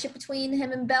friendship between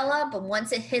him and Bella, but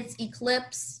once it hits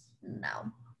Eclipse,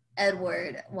 no.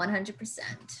 Edward, 100%.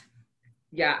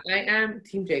 Yeah, I am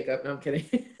Team Jacob. No, I'm kidding.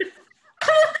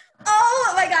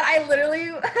 Oh my God, I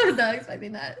literally was not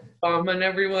expecting that. On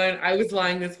everyone. I was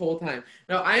lying this whole time.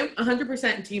 No, I am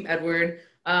 100% Team Edward.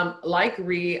 Like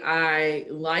Ree, I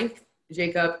like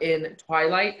Jacob in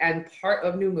Twilight and part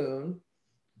of New Moon.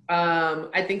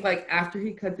 I think like after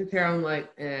he cuts his hair, I'm like,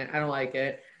 I don't like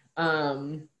it.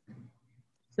 So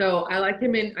I like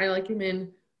him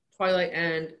in Twilight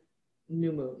and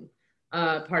New Moon,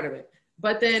 part of it.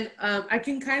 But then I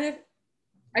can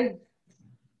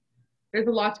there's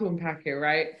a lot to unpack here,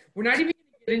 right? We're not even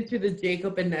gonna get into the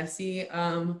Jacob and Nessie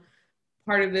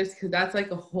part of this because that's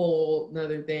like a whole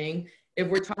nother thing. If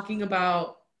we're talking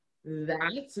about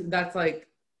that's like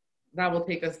that will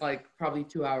take us like probably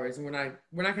 2 hours, and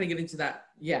we're not gonna get into that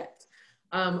yet.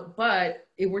 But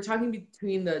if we're talking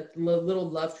between the little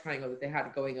love triangle that they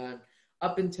had going on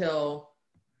up until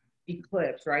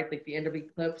Eclipse, right? Like the end of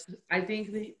Eclipse, I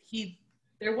think that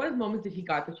there was moments that he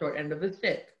got the short end of the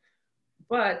stick,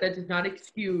 but that did not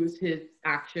excuse his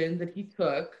actions that he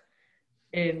took.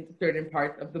 in certain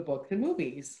parts of the books and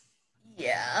movies.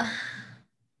 Yeah.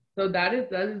 So that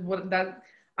is what that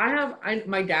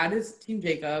my dad is Team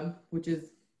Jacob, which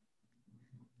is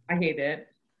I hate it.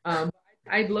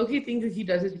 I low-key think that he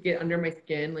does it to get under my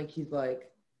skin. Like he's like,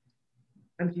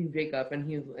 I'm Team Jacob,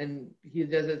 and he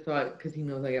does it so because he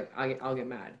knows I'll get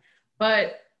mad.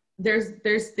 But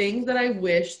there's things that I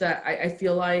wish that I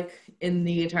feel like in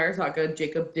the entire saga,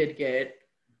 Jacob did get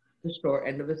the short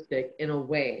end of the stick in a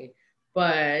way,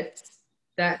 but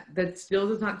that still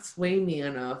does not sway me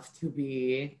enough to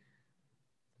be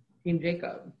Team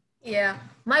Jacob. Yeah.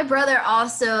 My brother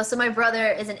also, so my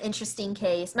brother is an interesting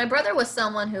case. My brother was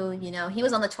someone who, he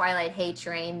was on the Twilight hate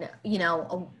train,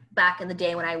 back in the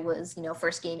day when I was,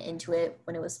 first getting into it,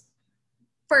 when it was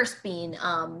first being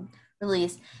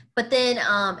released. But then,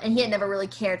 and he had never really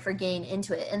cared for getting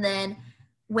into it. And then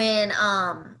when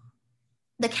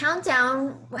the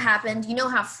countdown happened, you know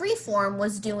how Freeform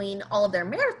was doing all of their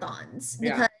marathons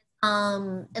because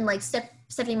and like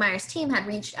Stephanie Meyer's team had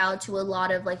reached out to a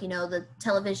lot of the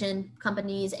television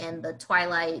companies and the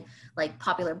Twilight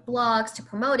popular blogs to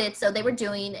promote it. So they were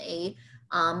doing a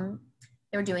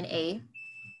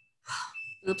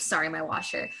oops, sorry, my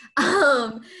washer.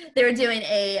 They were doing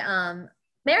a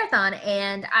marathon,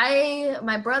 and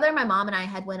my brother, my mom, and I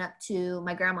had went up to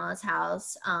my grandma's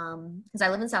house because I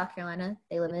live in South Carolina.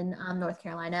 They live in North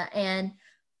Carolina, and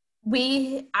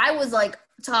I was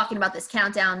talking about this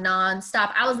countdown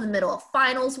nonstop. I was in the middle of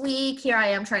finals week. Here I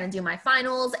am trying to do my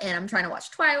finals, and I'm trying to watch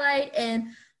Twilight, and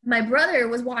my brother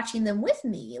was watching them with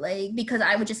me, because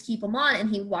I would just keep them on and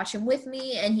he would watch them with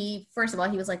me. And first of all,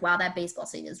 he was like, wow, that baseball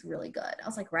scene is really good. I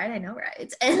was like, right, I know,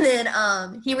 right? And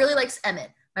then he really likes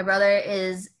Emmett. My brother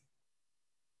is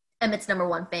Emmett's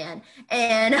 #1 fan.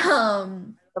 And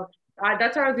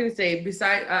that's what I was gonna say.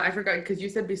 Besides, I forgot because you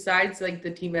said besides the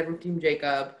Team Edward, Team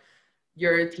Jacob,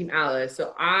 you're Team Alice.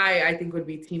 So I think would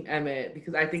be Team Emmett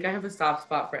because I think I have a soft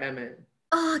spot for Emmett.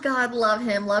 Oh God, love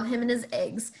him and his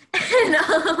eggs.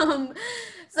 And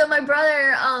so my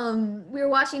brother, we were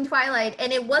watching Twilight,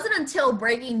 and it wasn't until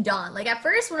Breaking Dawn. At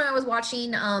first when I was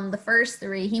watching the first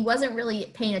 3, he wasn't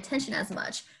really paying attention as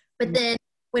much. But then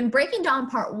when Breaking Dawn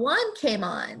Part 1 came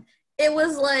on, it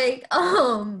was I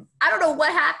don't know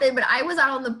what happened, but I was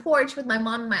out on the porch with my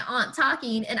mom and my aunt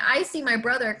talking, and I see my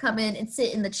brother come in and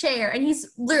sit in the chair, and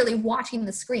he's literally watching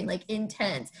the screen,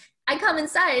 intense. I come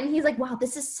inside, and he's like, wow,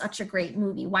 this is such a great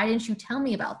movie. Why didn't you tell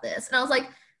me about this? And I was like,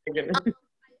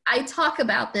 I talk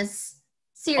about this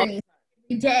series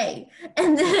every day.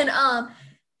 And then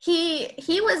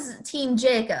he was Team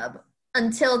Jacob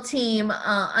until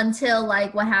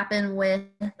what happened with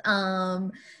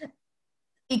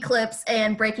Eclipse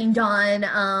and Breaking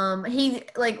Dawn. He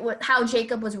how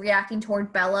Jacob was reacting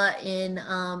toward Bella in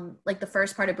the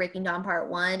first part of Breaking Dawn Part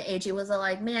 1. AJ was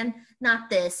like, man, not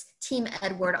this. Team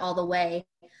Edward all the way.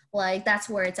 That's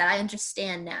where it's at. I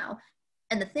understand now.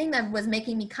 And the thing that was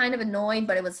making me kind of annoyed,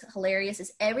 but it was hilarious,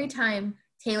 is every time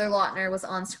Taylor Lautner was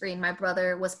on screen, my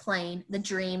brother was playing the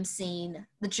dream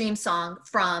song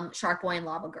from Shark Boy and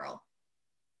Lava Girl.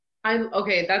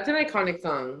 Okay, that's an iconic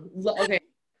song. Okay.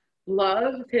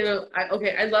 Love Taylor.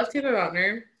 I love Taylor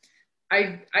Lautner.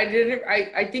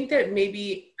 I think that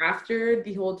maybe after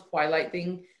the whole Twilight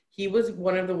thing, he was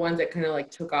one of the ones that kind of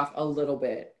took off a little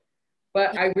bit.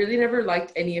 But I really never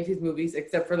liked any of his movies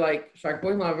except for Shark Boy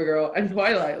and Lava Girl and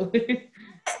Twilight.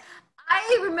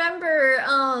 I remember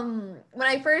when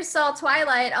I first saw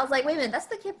Twilight, I was like, wait a minute, that's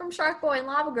the kid from Shark Boy and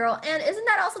Lava Girl. And isn't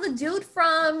that also the dude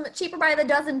from Cheaper by the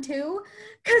Dozen too?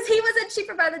 Because he was in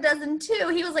Cheaper by the Dozen too.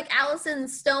 He was Allison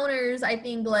Stoner's, I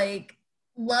think,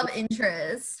 love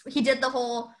interest. He did the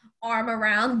whole arm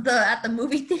around at the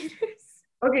movie theaters.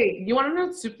 Okay, you want to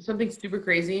know something super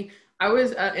crazy? I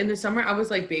was in the summer, I was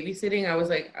babysitting. I was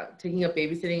taking up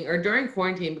babysitting or during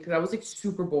quarantine because I was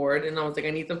super bored and I was I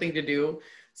need something to do.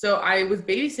 So I was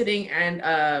babysitting, and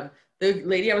the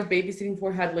lady I was babysitting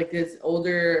for had her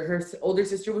older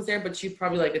sister was there, but she's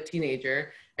probably a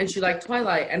teenager, and she liked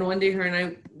Twilight. And one day her and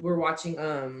I were watching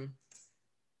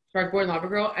Shark Boy and Lava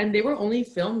Girl, and they were only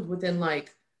filmed within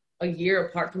a year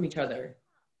apart from each other.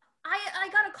 I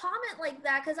got a comment like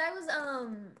that because I was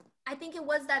I think it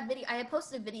was that video. I had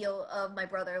posted a video of my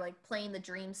brother playing the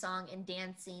dream song and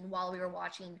dancing while we were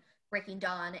watching Breaking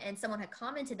Dawn, and someone had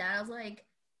commented that. I was like,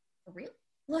 for real?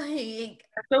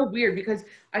 That's so weird because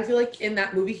I feel in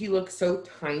that movie he looks so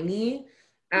tiny,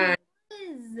 and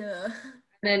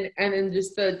then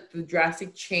just the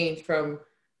drastic change from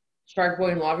Shark Boy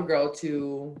and Lava Girl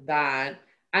to that,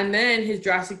 and then his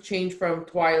drastic change from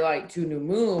Twilight to New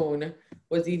Moon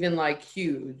was even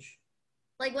huge.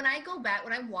 When I go back,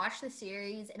 when I watch the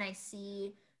series and I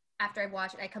after I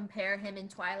watch it, I compare him in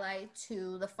Twilight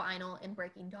to the final in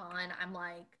Breaking Dawn. I'm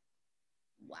like,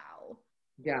 wow.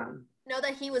 Yeah. Know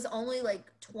that he was only like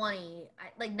 20,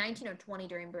 like 19 or 20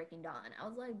 during Breaking Dawn. I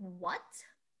was like, what?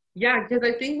 Yeah, because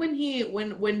I think when he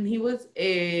was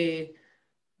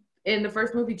in the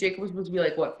first movie, Jacob was supposed to be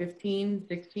like what, 15,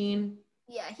 16?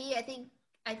 Yeah,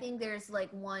 I think there's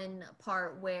like one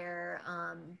part where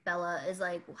Bella is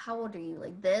like, how old are you?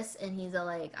 Like this? And he's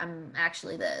like, I'm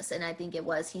actually this. And I think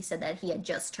he said that he had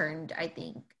just turned, I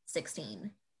think,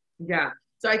 16. Yeah.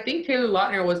 So I think Taylor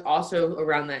Lautner was also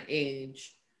around that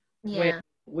age when Yeah.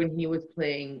 when he was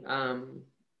playing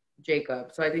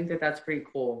Jacob. So I think that that's pretty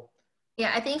cool.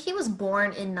 Yeah, I think he was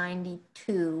born in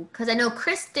 92 because I know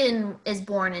Kristen is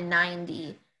born in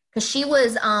 90 because she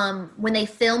was when they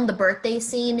filmed the birthday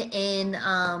scene in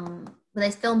when they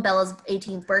filmed Bella's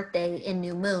 18th birthday in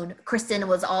New Moon, Kristen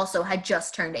was also had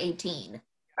just turned 18. Yeah.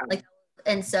 Like,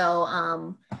 and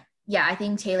so yeah, I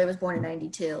think Taylor was born in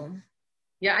 92.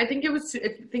 Yeah, I think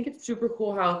it's super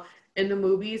cool how in the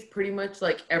movies pretty much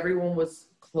like everyone was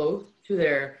close to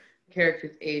their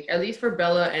character's age. At least for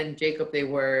Bella and Jacob they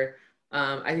were.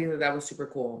 I think that that was super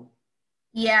cool.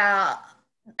 Yeah,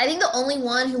 I think the only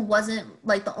one who wasn't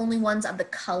like the only ones of the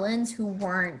Cullens who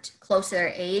weren't close to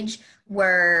their age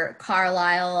were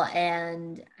Carlisle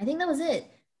and I think that was it.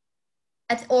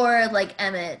 Or like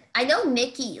Emmett. I know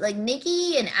Nikki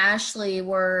and Ashley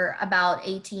were about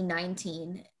 18,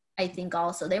 19. I think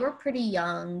also. They were pretty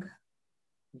young.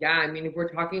 Yeah, I mean if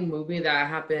we're talking movie that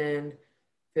happened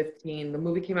 15, the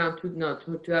movie came out in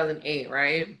 2008,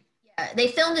 right? Yeah, they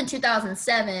filmed in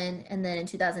 2007 and then in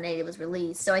 2008 it was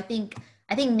released. So I think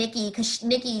Nikki, because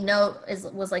Nikki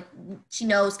was like she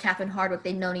knows Catherine Hardwicke.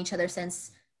 They've known each other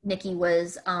since Nikki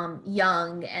was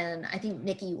young, and I think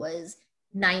Nikki was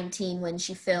 19 when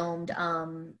she filmed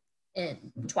in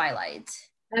Twilight.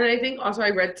 And I think also I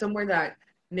read somewhere that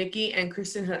Nikki and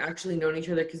Kristen had actually known each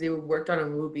other because they worked on a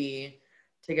movie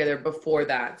together before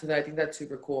that. So that, I think that's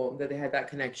super cool that they had that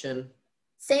connection.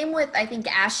 Same with I think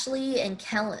Ashley and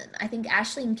Kellen. I think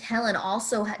Ashley and Kellen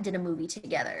also did a movie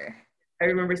together. I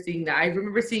remember seeing that. I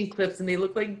remember seeing clips and they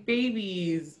look like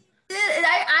babies. And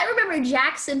I remember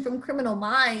Jackson from Criminal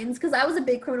Minds because I was a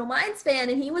big Criminal Minds fan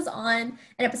and he was on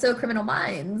an episode of Criminal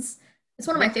Minds. It's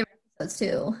one of my favorite episodes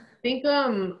too. I think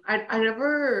I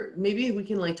never, maybe we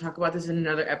can like talk about this in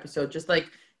another episode, just like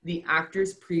the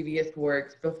actors' previous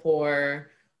works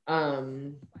before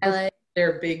Twilight.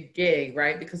 their big gig,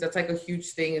 right? Because that's like a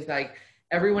huge thing, is like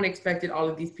everyone expected all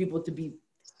of these people to be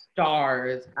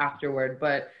stars afterward.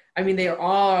 But I mean they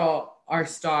all are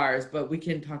stars, but we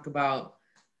can talk about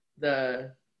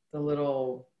the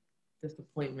little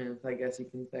disappointments, I guess you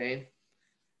can say.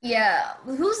 Yeah,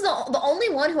 who's the only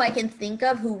one who I can think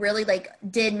of who really like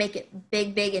did make it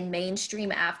big and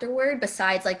mainstream afterward,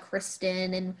 besides like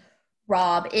Kristen and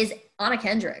Rob, is Anna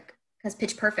Kendrick because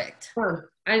Pitch Perfect. Huh.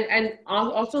 And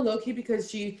also low key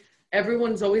because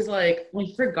everyone's always like,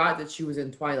 we forgot that she was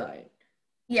in Twilight.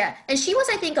 Yeah, and she was,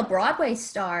 I think, a Broadway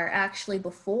star actually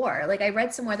before. Like I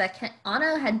read somewhere that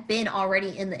Anna had been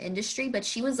already in the industry, but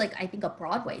she was like, I think, a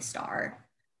Broadway star.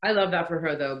 I love that for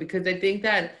her though, because I think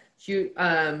that she,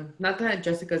 not that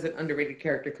Jessica's an underrated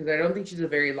character, because I don't think she's a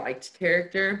very liked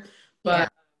character, Yeah.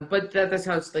 but that's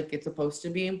how it's like it's supposed to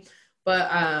be. But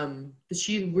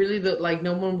she really like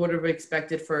no one would have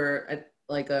expected for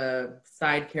like a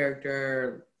side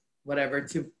character, whatever,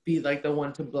 to be like the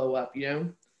one to blow up, you know?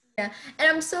 Yeah, and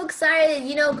I'm so excited.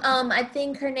 I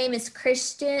think her name is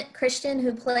Christian,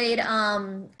 who played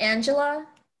Angela.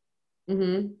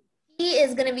 Mm-hmm. He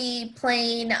is gonna be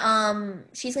playing.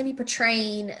 She's gonna be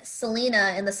portraying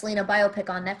Selena in the Selena biopic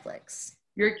on Netflix.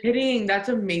 You're kidding. That's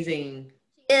amazing.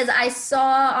 She is. I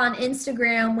saw on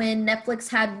Instagram when Netflix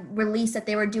had released that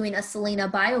they were doing a Selena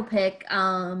biopic.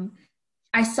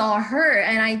 I saw her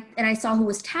and I saw who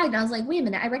was tagged. I was like, wait a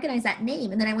minute, I recognize that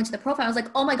name. And then I went to the profile. I was like,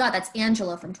 oh my God, that's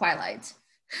Angela from Twilight.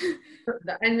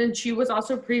 And then she was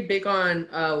also pretty big on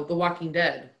The Walking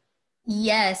Dead.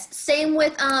 Yes. Same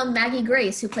with Maggie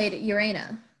Grace, who played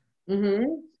Urena. Mm-hmm.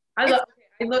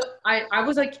 I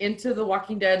was like into The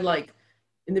Walking Dead like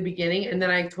in the beginning, and then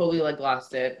I totally like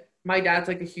lost it. My dad's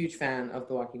like a huge fan of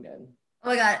The Walking Dead. Oh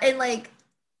my God. And like,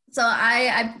 so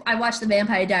I watched the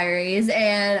Vampire Diaries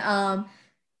and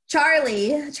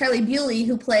Charlie Bewley,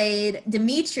 who played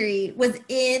Dimitri, was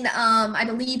in I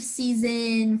believe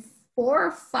season 4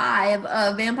 or 5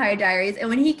 of Vampire Diaries. And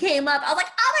when he came up, I was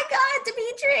like, oh my God,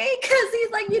 Dimitri, because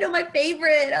he's like, my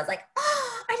favorite. I was like,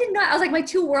 oh, I did not. I was like, my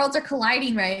two worlds are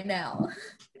colliding right now.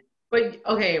 But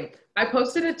okay, I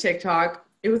posted a TikTok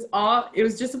it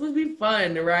was just supposed to be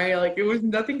fun, right? Like it was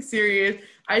nothing serious.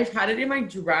 I've had it in my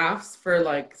drafts for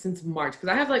like since March because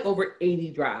I have like over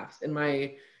 80 drafts in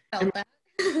Felt that.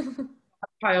 my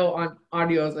pile on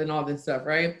audios and all this stuff,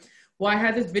 right? Well, I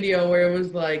had this video where it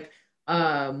was like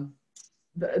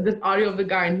this audio of the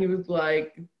guy and he was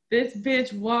like, "This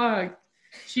bitch walked.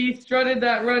 She strutted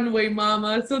that runway,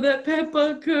 mama, so that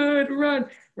Peppa could run."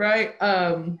 Right?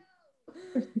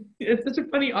 It's such a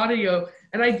funny audio.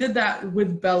 And I did that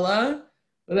with Bella,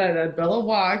 that Bella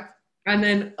walked, and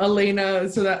then Elena,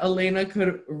 so that Elena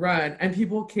could run. And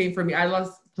people came for me. I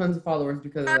lost tons of followers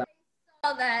because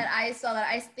of that. I saw that.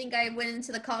 I think I went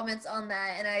into the comments on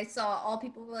that and I saw all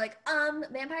people were like,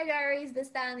 Vampire Diaries, this,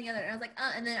 that, and the other. And I was like,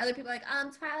 and then other people were like,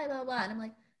 Twilight, blah, blah, blah. And I'm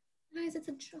like, guys, it's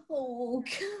a joke.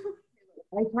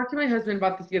 I talked to my husband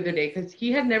about this the other day because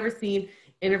he had never seen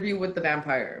Interview with the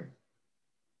Vampire.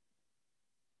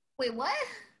 Wait, what?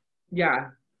 Yeah,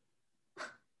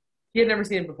 he had never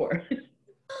seen it before.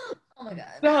 Oh my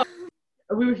god.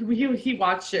 So he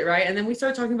watched it, right? And then we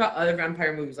started talking about other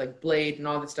vampire movies like Blade and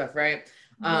all this stuff, right?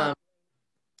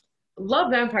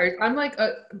 Love vampires. I'm like,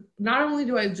 not only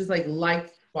do I just like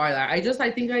Twilight,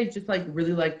 I think I just like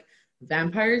really like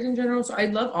vampires in general. So I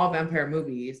love all vampire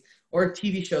movies or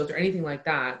TV shows or anything like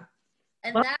that.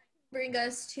 And But that brings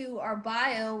us to our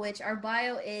bio, which our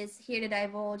bio is here to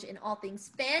divulge in all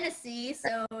things fantasy.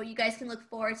 So you guys can look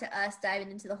forward to us diving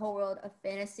into the whole world of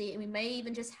fantasy. And we may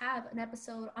even just have an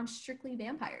episode on strictly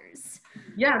vampires.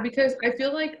 yeah, because I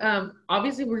feel like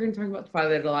obviously we're gonna talk about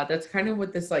Twilight a lot. That's kind of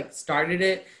what this like started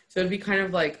it. So it'd be kind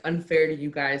of like unfair to you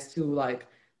guys to like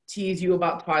tease you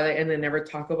about Twilight and then never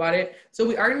talk about it. So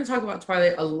we are gonna talk about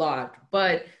Twilight a lot,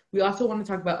 but we also want to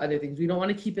talk about other things. We don't want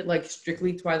to keep it like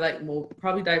strictly Twilight. We'll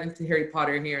probably dive into Harry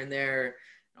Potter here and there,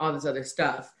 all this other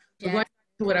stuff. So going back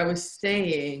to what I was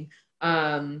saying,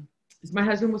 my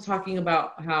husband was talking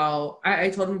about how I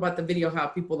told him about the video, how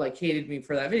people like hated me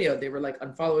for that video. They were like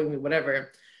unfollowing me,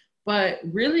 whatever. But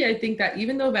really, I think that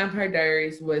even though Vampire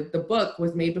Diaries the book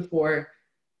was made before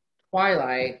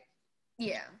Twilight,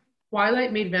 yeah,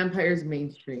 Twilight made vampires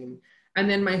mainstream. And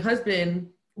then my husband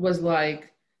was like,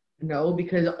 no,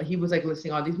 because he was like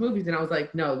listing all these movies. And I was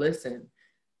like, no, listen.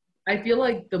 I feel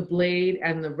like the Blade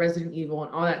and the Resident Evil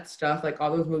and all that stuff, like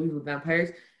all those movies with vampires,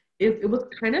 it was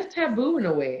kind of taboo in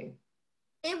a way.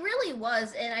 it really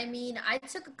was. And I mean, I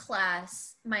took a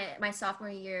class my sophomore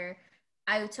year.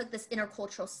 I took this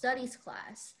intercultural studies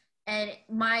class. And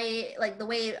the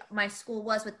way my school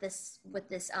was with this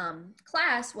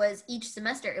class was each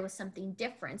semester it was something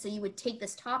different. So you would take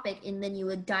this topic and then you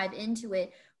would dive into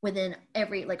it within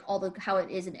every how it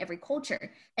is in every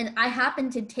culture. And I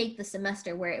happened to take the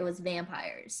semester where it was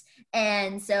vampires,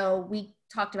 and so we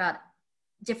talked about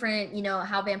different,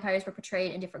 how vampires were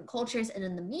portrayed in different cultures and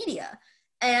in the media.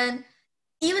 And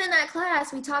even in that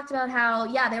class, we talked about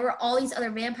how, there were all these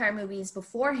other vampire movies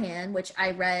beforehand, which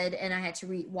I read and I had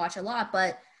to watch a lot,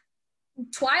 but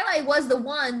Twilight was the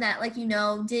one that,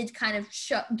 did kind of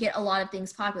get a lot of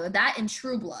things popular. That and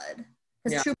True Blood,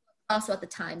 because True Blood was also at the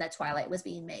time that Twilight was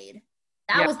being made.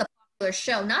 That was the popular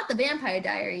show, not the Vampire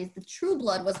Diaries. The True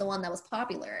Blood was the one that was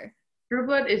popular. True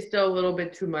Blood is still a little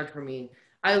bit too much for me.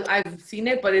 I've seen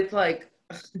it, but it's like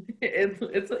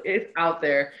it's out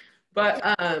there. But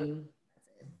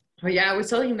I was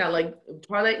telling him that like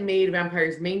Twilight made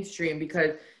vampires mainstream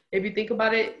because if you think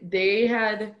about it, they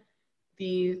had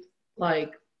these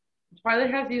like Twilight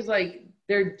has these like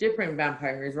they're different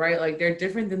vampires, right? Like they're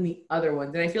different than the other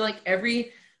ones. And I feel like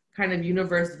every kind of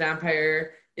universe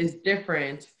vampire is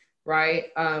different,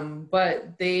 right?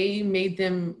 But they made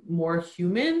them more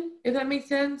human, if that makes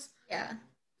sense. Yeah.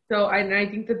 So I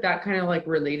think that kind of like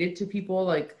related to people.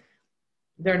 Like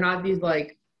they're not these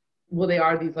like, well, they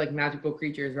are these like magical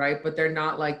creatures, right? But they're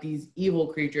not like these evil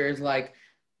creatures like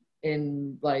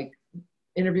in like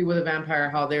Interview with a Vampire,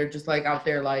 how they're just like out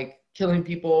there like killing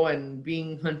people and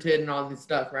being hunted and all this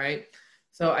stuff, right?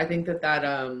 So I think that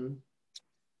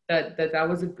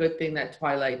was a good thing that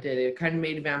Twilight did. It kind of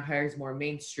made vampires more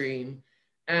mainstream,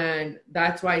 and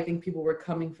that's why I think people were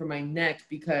coming for my neck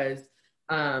because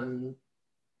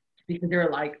they're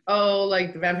like, oh,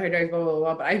 like the Vampire Diaries, blah blah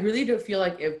blah. But I really do feel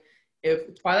like if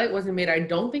Twilight wasn't made, I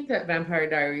don't think that Vampire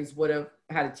Diaries would have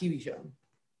had a TV show.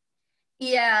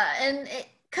 Yeah, and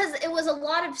because it was a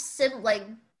lot of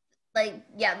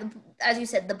as you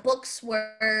said, the books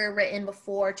were written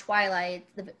before Twilight,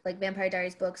 the Vampire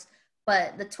Diaries books,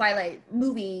 but the Twilight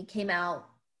movie came out,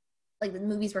 like the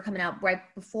movies were coming out right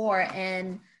before.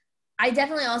 And I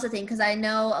definitely also think, because I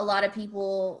know a lot of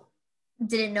people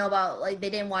didn't know about, like,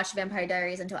 they didn't watch Vampire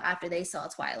Diaries until after they saw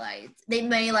Twilight. They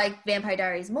may like Vampire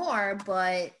Diaries more,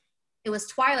 but it was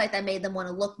Twilight that made them want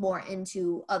to look more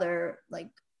into other like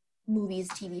movies,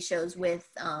 TV shows with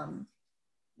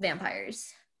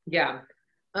vampires. Yeah.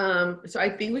 So I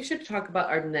think we should talk about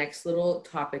our next little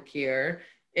topic here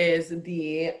is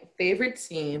the favorite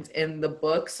scenes in the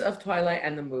books of Twilight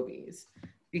and the movies.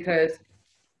 Because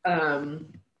um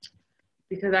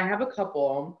because I have a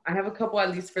couple. I have a couple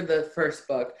at least for the first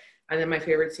book, and then my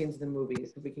favorite scenes in the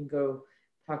movies. So we can go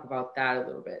talk about that a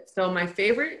little bit. So my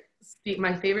favorite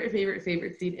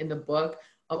scene in the book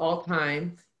of all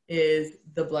time is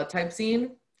the blood type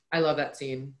scene. I love that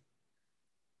scene.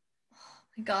 Oh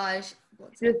my gosh.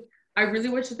 Just, I really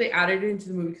wish that they added it into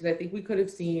the movie because I think we could have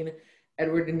seen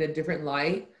Edward in a different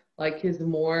light, like his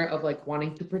more of like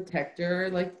wanting to protect her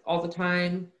like all the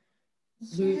time.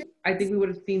 I think we would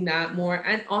have seen that more.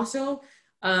 And also,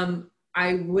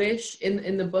 I wish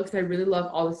in the books, I really love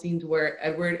all the scenes where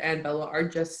Edward and Bella are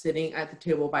just sitting at the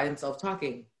table by themselves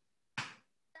talking.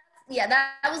 Yeah,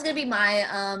 that was gonna be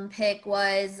my pick.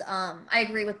 Was I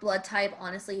agree with blood type.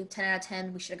 Honestly, 10 out of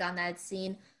 10. We should have gotten that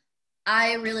scene.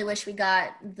 I really wish we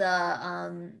got the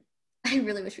I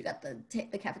really wish we got the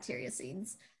cafeteria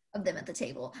scenes of them at the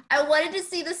table. I wanted to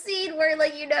see the scene where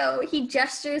like he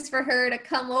gestures for her to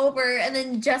come over and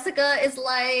then Jessica is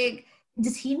like,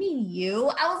 "Does he mean you?"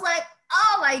 I was like,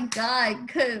 "Oh my god,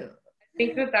 could." I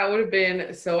think that would have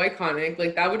been so iconic.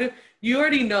 Like that would have, you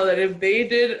already know that if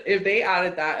they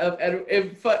added that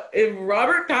if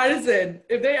Robert Pattinson,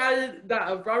 if they added that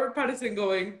of Robert Pattinson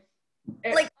going,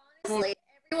 like honestly,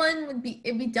 everyone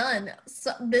it'd be done.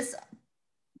 So this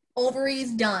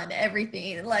ovaries done,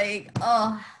 everything. Like,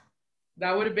 oh,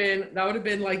 that would have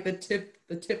been like the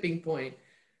tipping point.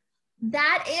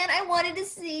 that, and I wanted to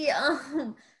see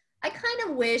I kind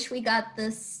of wish we got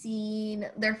the scene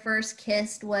their first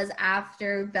kiss was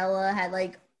after Bella had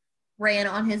like ran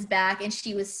on his back and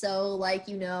she was so like,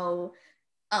 she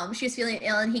was feeling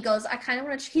ill and he goes, I kind of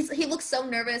want to, he looks so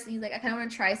nervous and he's like, I kind of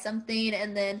want to try something.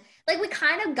 And then like we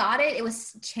kind of got it. It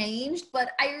was changed,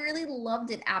 but I really loved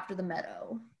it after the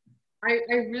meadow. I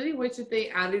really wish that they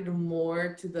added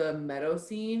more to the meadow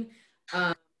scene.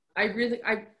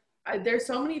 There's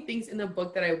so many things in the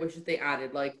book that I wish that they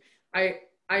added. Like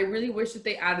I really wish that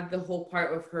they added the whole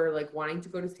part of her like wanting to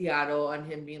go to Seattle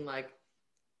and him being like,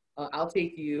 I'll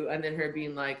take you, and then her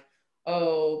being like,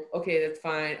 oh, okay, that's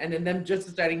fine, and then them just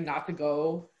deciding not to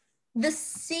go. The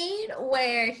scene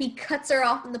where he cuts her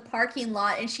off in the parking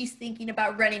lot and she's thinking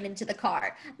about running into the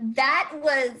car. That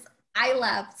was, I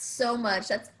laughed so much.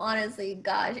 That's honestly,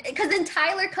 gosh. Because then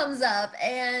Tyler comes up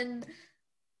and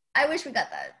I wish we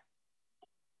got that.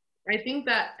 I think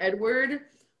that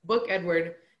book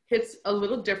Edward, hits a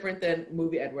little different than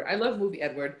movie Edward. I love movie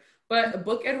Edward, but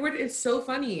book Edward is so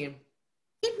funny.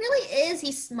 He really is.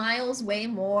 He smiles way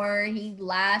more. He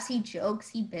laughs. He jokes.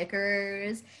 He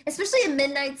bickers. Especially in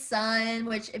Midnight Sun,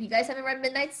 which if you guys haven't read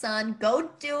Midnight Sun, go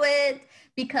do it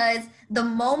because the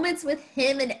moments with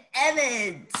him and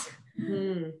Emmett.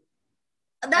 Mm-hmm.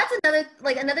 That's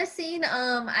another scene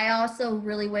I also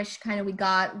really wish kind of we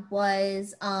got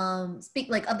was speak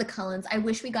like of the Cullens. I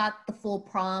wish we got the full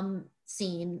prom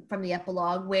scene from the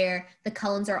epilogue where the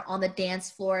Cullens are on the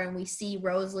dance floor and we see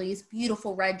Rosalie's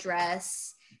beautiful red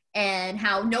dress and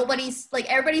how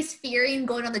everybody's fearing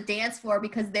going on the dance floor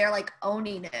because they're like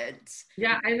owning it.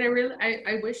 Yeah, and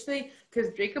I wish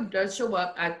because Jacob does show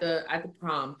up at the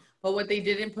prom, but what they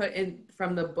didn't put in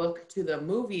from the book to the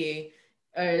movie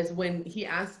is when he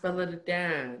asked Bella to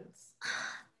dance.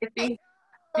 I think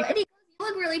and he goes, "You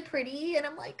look really pretty," and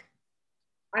I'm like,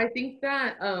 I think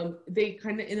that they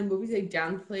kind of in the movies they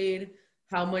downplayed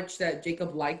how much that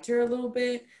Jacob liked her a little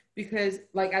bit because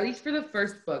like at least for the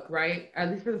first book, right?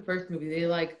 At least for the first movie,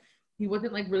 he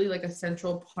wasn't like really like a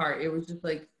central part. It was just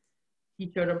like he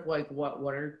showed up like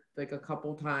a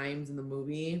couple times in the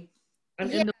movie. And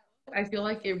in the book, I feel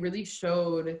like it really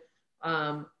showed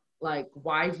like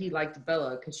why he liked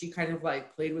Bella because she kind of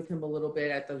like played with him a little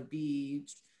bit at the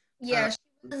beach. Yeah, she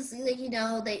was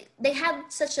like, they had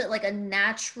such a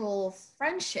natural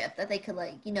friendship that they could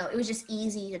it was just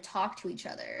easy to talk to each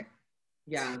other.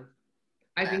 Yeah.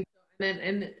 I think so.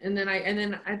 And then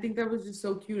I think that was just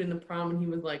so cute in the prom and he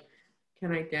was like,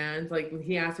 "Can I dance?" Like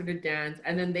he asked her to dance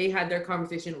and then they had their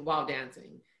conversation while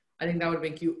dancing. I think that would have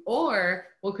been cute. Or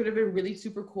what could have been really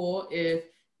super cool if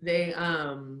they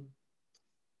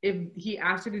if he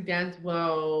asked her to dance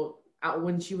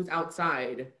when she was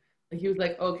outside. Like he was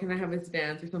like, "Oh, can I have this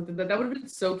dance or something?" That would have been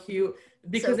so cute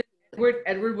because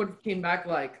Edward would have came back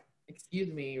like,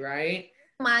 "Excuse me," right?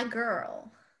 My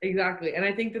girl. Exactly, and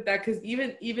I think that because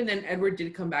even then Edward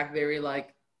did come back very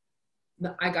like,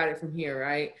 "I got it from here,"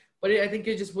 right? But I think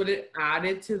it just would have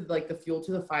added to like the fuel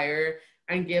to the fire,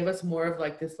 and give us more of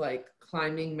like this like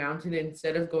climbing mountain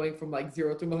instead of going from like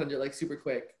 0 to 100 like super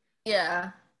quick.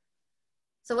 Yeah.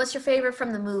 So what's your favorite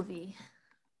from the movie?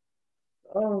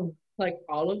 Oh, like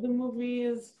all of the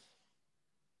movies.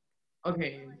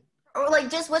 Okay. Or like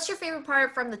just what's your favorite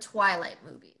part from the Twilight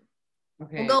movie? We'll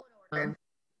Okay. go in Um, order.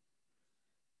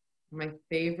 my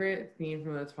favorite scene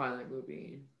from the Twilight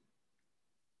movie.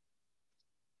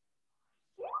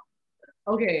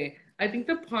 Okay, I think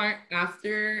the part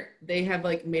after they have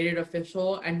like made it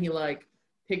official and he like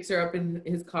picks her up in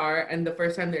his car and the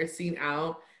first time they're seen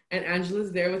out and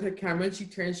Angela's there with her camera and she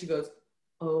turns, she goes,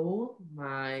 "Oh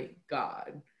my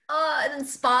God." And then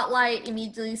Spotlight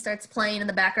immediately starts playing in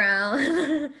the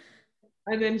background.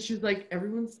 And then she's like,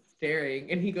 everyone's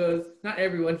staring. And he goes, not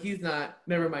everyone, he's not.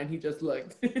 Never mind, he just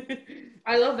looked.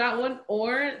 I love that one.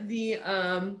 Or the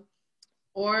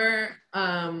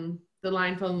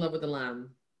lion fell in love with the lamb.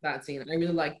 That scene. I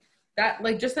really like that,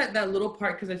 like just that little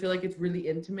part because I feel like it's really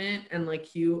intimate and like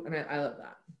cute, and I love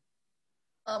that.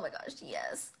 Oh my gosh,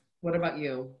 yes. What about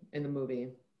you in the movie?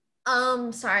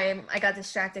 Sorry, I got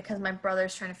distracted because my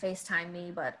brother's trying to FaceTime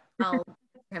me, but I'll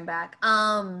bring him back.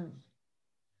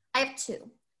 I have two.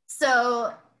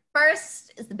 So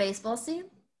first is the baseball scene.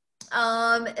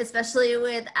 Especially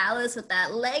with Alice with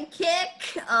that leg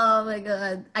kick. Oh my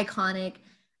god, iconic.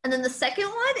 And then the second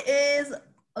one is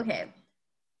okay.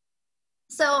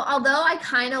 So although I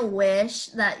kind of wish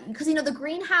that because the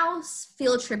greenhouse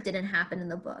field trip didn't happen in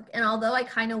the book, and although I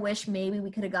kind of wish maybe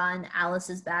we could have gotten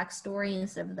Alice's backstory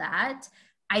instead of that,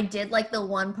 I did like the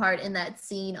one part in that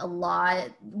scene a lot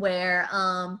where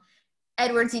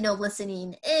Edward's,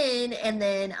 listening in, and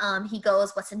then he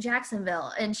goes, "What's in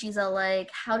Jacksonville?" And she's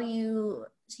like, "How do you?"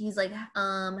 He's like,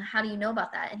 "How do you know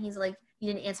about that?" And he's like,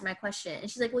 "You didn't answer my question." And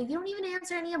she's like, "Well, you don't even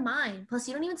answer any of mine. Plus,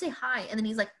 you don't even say hi." And then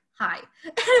he's like, "Hi."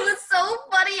 And it was so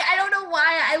funny. I don't know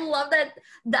why. I love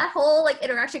that whole like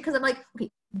interaction because I'm like,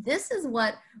 okay, this is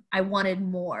what I wanted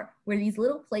more. Were these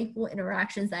little playful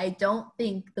interactions that I don't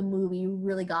think the movie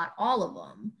really got all of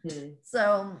them.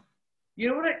 So. You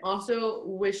know what I also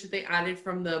wish that they added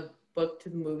from the book to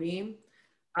the movie?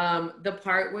 The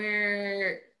part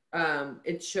where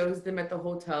it shows them at the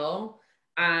hotel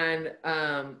and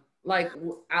like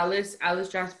Alice,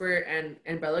 Jasper,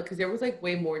 and Bella, because there was like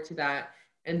way more to that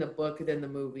in the book than the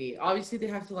movie. Obviously, they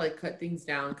have to like cut things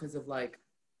down because of like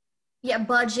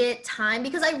Budget, time,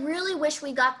 because I really wish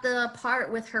we got the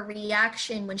part with her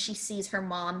reaction when she sees her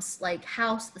mom's like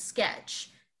house, the sketch,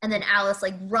 and then Alice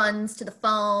like runs to the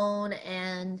phone,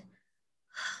 and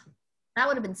that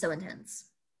would have been so intense.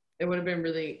 it would have been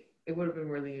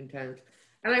really intense.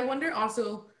 And I wonder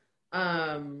also,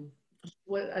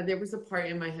 what there was a part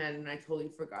in my head and I totally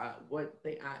forgot what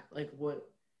they act like what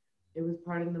it was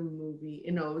part in the movie.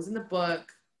 You know, it was in the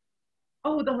book.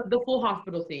 Oh, the full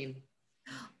hospital scene.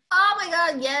 Oh my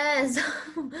god, yes.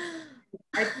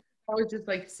 I was just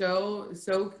like so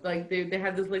like they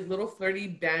had this like little flirty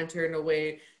banter in a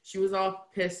way. She was all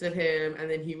pissed at him, and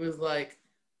then he was like,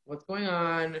 "What's going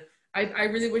on?" I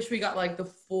really wish we got like the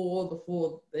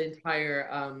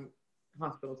entire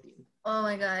hospital scene. Oh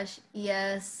my gosh,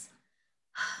 yes.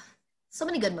 So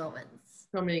many good moments.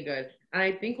 So many good. And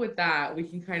I think with that, we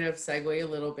can kind of segue a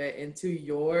little bit into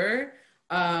your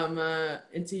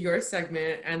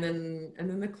segment and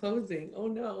then the closing. Oh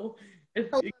no.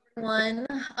 Hello everyone.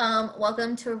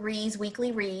 Welcome to Ree's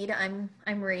Weekly Read. I'm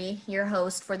Ree, your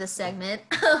host for this segment.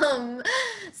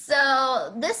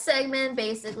 So this segment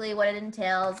basically what it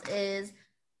entails is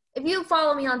if you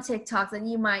follow me on TikTok, then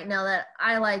you might know that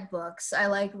I like books. I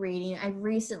like reading. I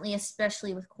recently,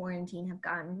 especially with quarantine, have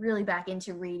gotten really back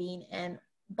into reading and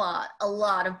bought a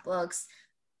lot of books.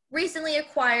 Recently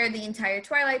acquired the entire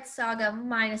Twilight saga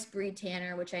minus Bree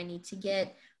Tanner, which I need to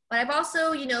get. But I've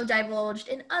also, divulged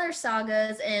in other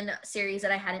sagas and series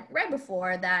that I hadn't read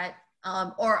before that,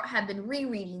 or have been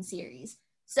rereading series.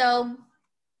 So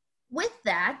with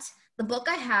that, the book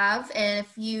I have, and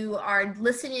if you are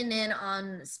listening in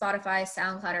on Spotify,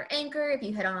 SoundCloud, or Anchor, if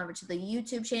you head on over to the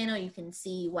YouTube channel, you can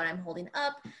see what I'm holding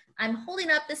up. I'm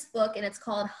holding up this book, and it's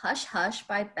called Hush Hush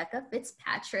by Becca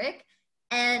Fitzpatrick.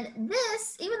 And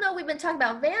this, even though we've been talking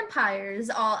about vampires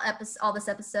all this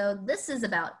episode, this is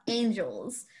about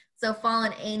angels. So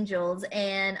fallen angels.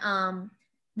 And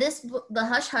the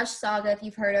Hush Hush saga, if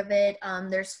you've heard of it,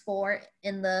 there's 4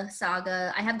 in the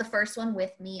saga. I have the first one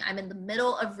with me. I'm in the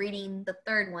middle of reading the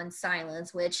third one,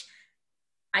 Silence, which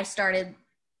I started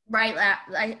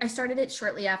I started it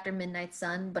shortly after Midnight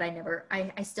Sun, but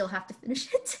I still have to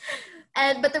finish it.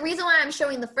 But the reason why I'm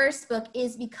showing the first book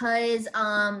is because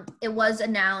it was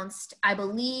announced, I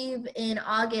believe, in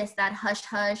August that Hush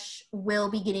Hush will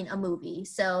be getting a movie.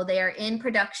 So they are in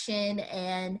production,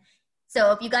 and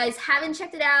so if you guys haven't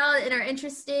checked it out and are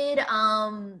interested,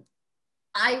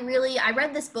 I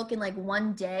read this book in like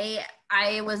one day.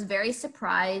 I was very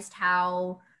surprised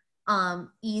how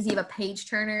easy of a page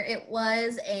turner it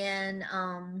was, and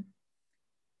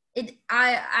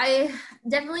I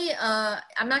definitely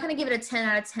I'm not gonna give it a 10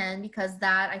 out of 10 because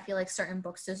that I feel like certain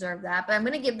books deserve that, but I'm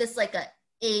gonna give this like a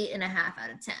 8.5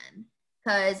 out of 10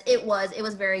 because it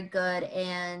was very good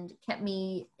and kept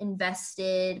me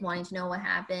invested, wanting to know what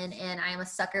happened. And I am a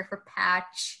sucker for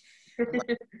Patch.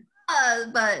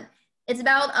 But it's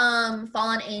about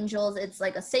fallen angels. It's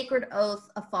like a sacred oath,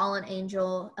 a fallen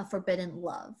angel, a forbidden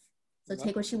love. So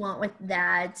take what you want with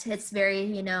that. It's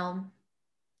very,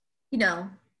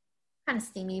 kind of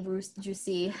steamy,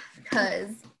 juicy, because,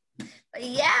 but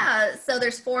yeah, so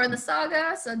there's 4 in the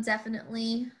saga, so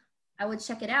definitely I would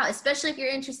check it out, especially if you're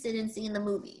interested in seeing the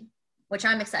movie, which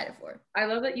I'm excited for. I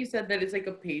love that you said that it's like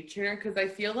a page turner because I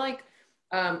feel like,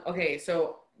 okay,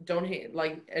 so don't hate,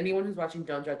 like anyone who's watching,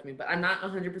 don't judge me, but I'm not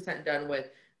 100% done with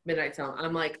Midnight Song.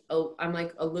 I'm like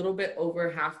a little bit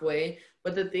over halfway,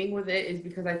 but the thing with it is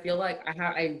because I feel like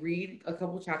I read a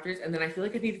couple chapters and then I feel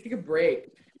like I need to take a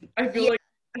break. I feel like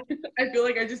I feel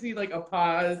like I just need like a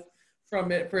pause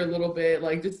from it for a little bit,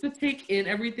 like just to take in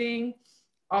everything.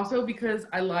 Also because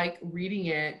I like reading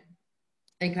it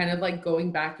and kind of like going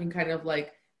back and kind of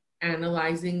like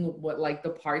analyzing what like the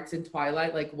parts in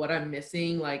Twilight, like what I'm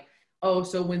missing, like, oh,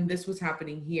 so when this was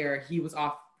happening here, he was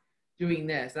off doing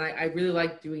this. And I really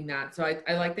like doing that. So I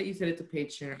like that you said it's a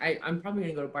page turner. I'm probably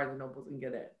gonna go to Barnes and Nobles and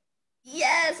get it.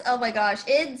 Yes. Oh my gosh.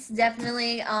 It's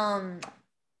definitely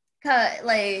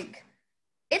like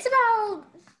it's about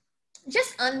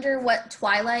just under what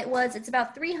Twilight was. It's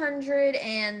about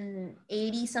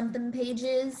 380 something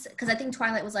pages because I think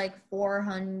Twilight was like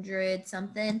 400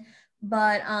 something.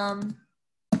 But yeah,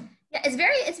 it's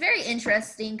very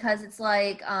interesting because it's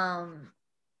like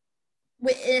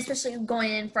especially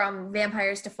going in from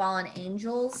vampires to fallen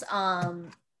angels.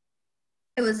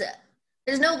 It was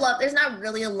there's no love. There's not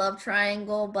really a love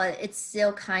triangle, but it's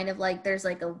still kind of like there's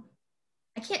like a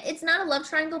I can't. It's not a love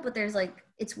triangle, but there's like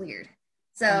it's weird.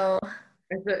 So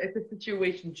it's a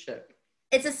situationship.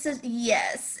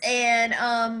 Yes, and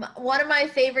one of my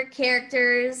favorite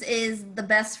characters is the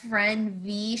best friend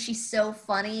V. She's so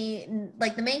funny.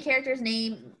 Like the main character's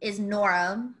name is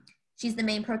Nora. She's the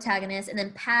main protagonist, and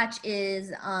then Patch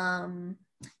is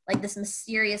like this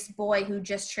mysterious boy who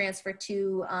just transferred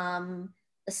to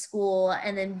the school,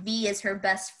 and then V is her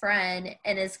best friend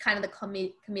and is kind of the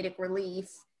comedic relief.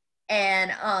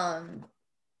 And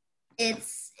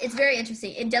it's very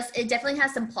interesting. It definitely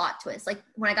has some plot twists. Like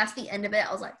when I got to the end of it,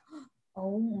 I was like,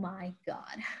 oh my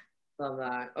god. Love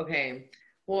that. Okay.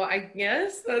 Well, I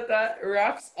guess that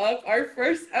wraps up our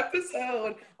first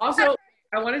episode. Also,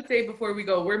 I want to say before we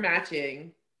go, we're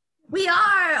matching. We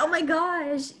are. Oh my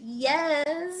gosh.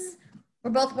 Yes.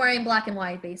 We're both wearing black and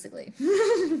white, basically.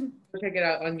 Check it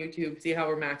out on YouTube, see how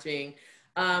we're matching.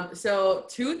 So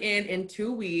tune in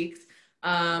 2 weeks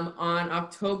on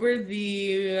October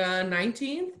the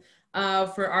 19th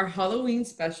for our Halloween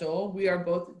special. We are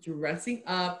both dressing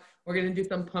up. We're going to do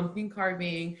some pumpkin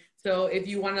carving. So if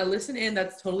you want to listen in,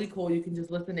 that's totally cool. You can just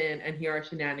listen in and hear our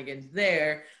shenanigans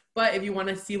there. But if you want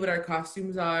to see what our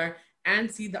costumes are and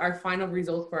see our final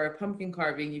results for our pumpkin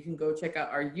carving, you can go check out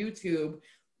our YouTube,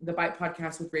 The Bite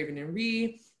Podcast with Raven and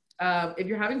Ree. If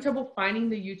you're having trouble finding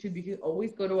the YouTube, you can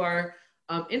always go to our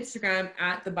Instagram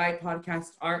at The Bite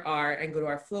Podcast RR and go to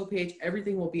our flow page.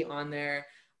 Everything will be on there.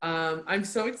 I'm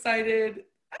so excited.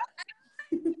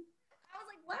 I was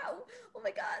like, wow. Oh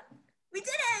my God. We did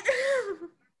it.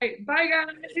 Right, bye,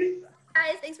 guys.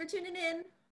 Guys, thanks for tuning in.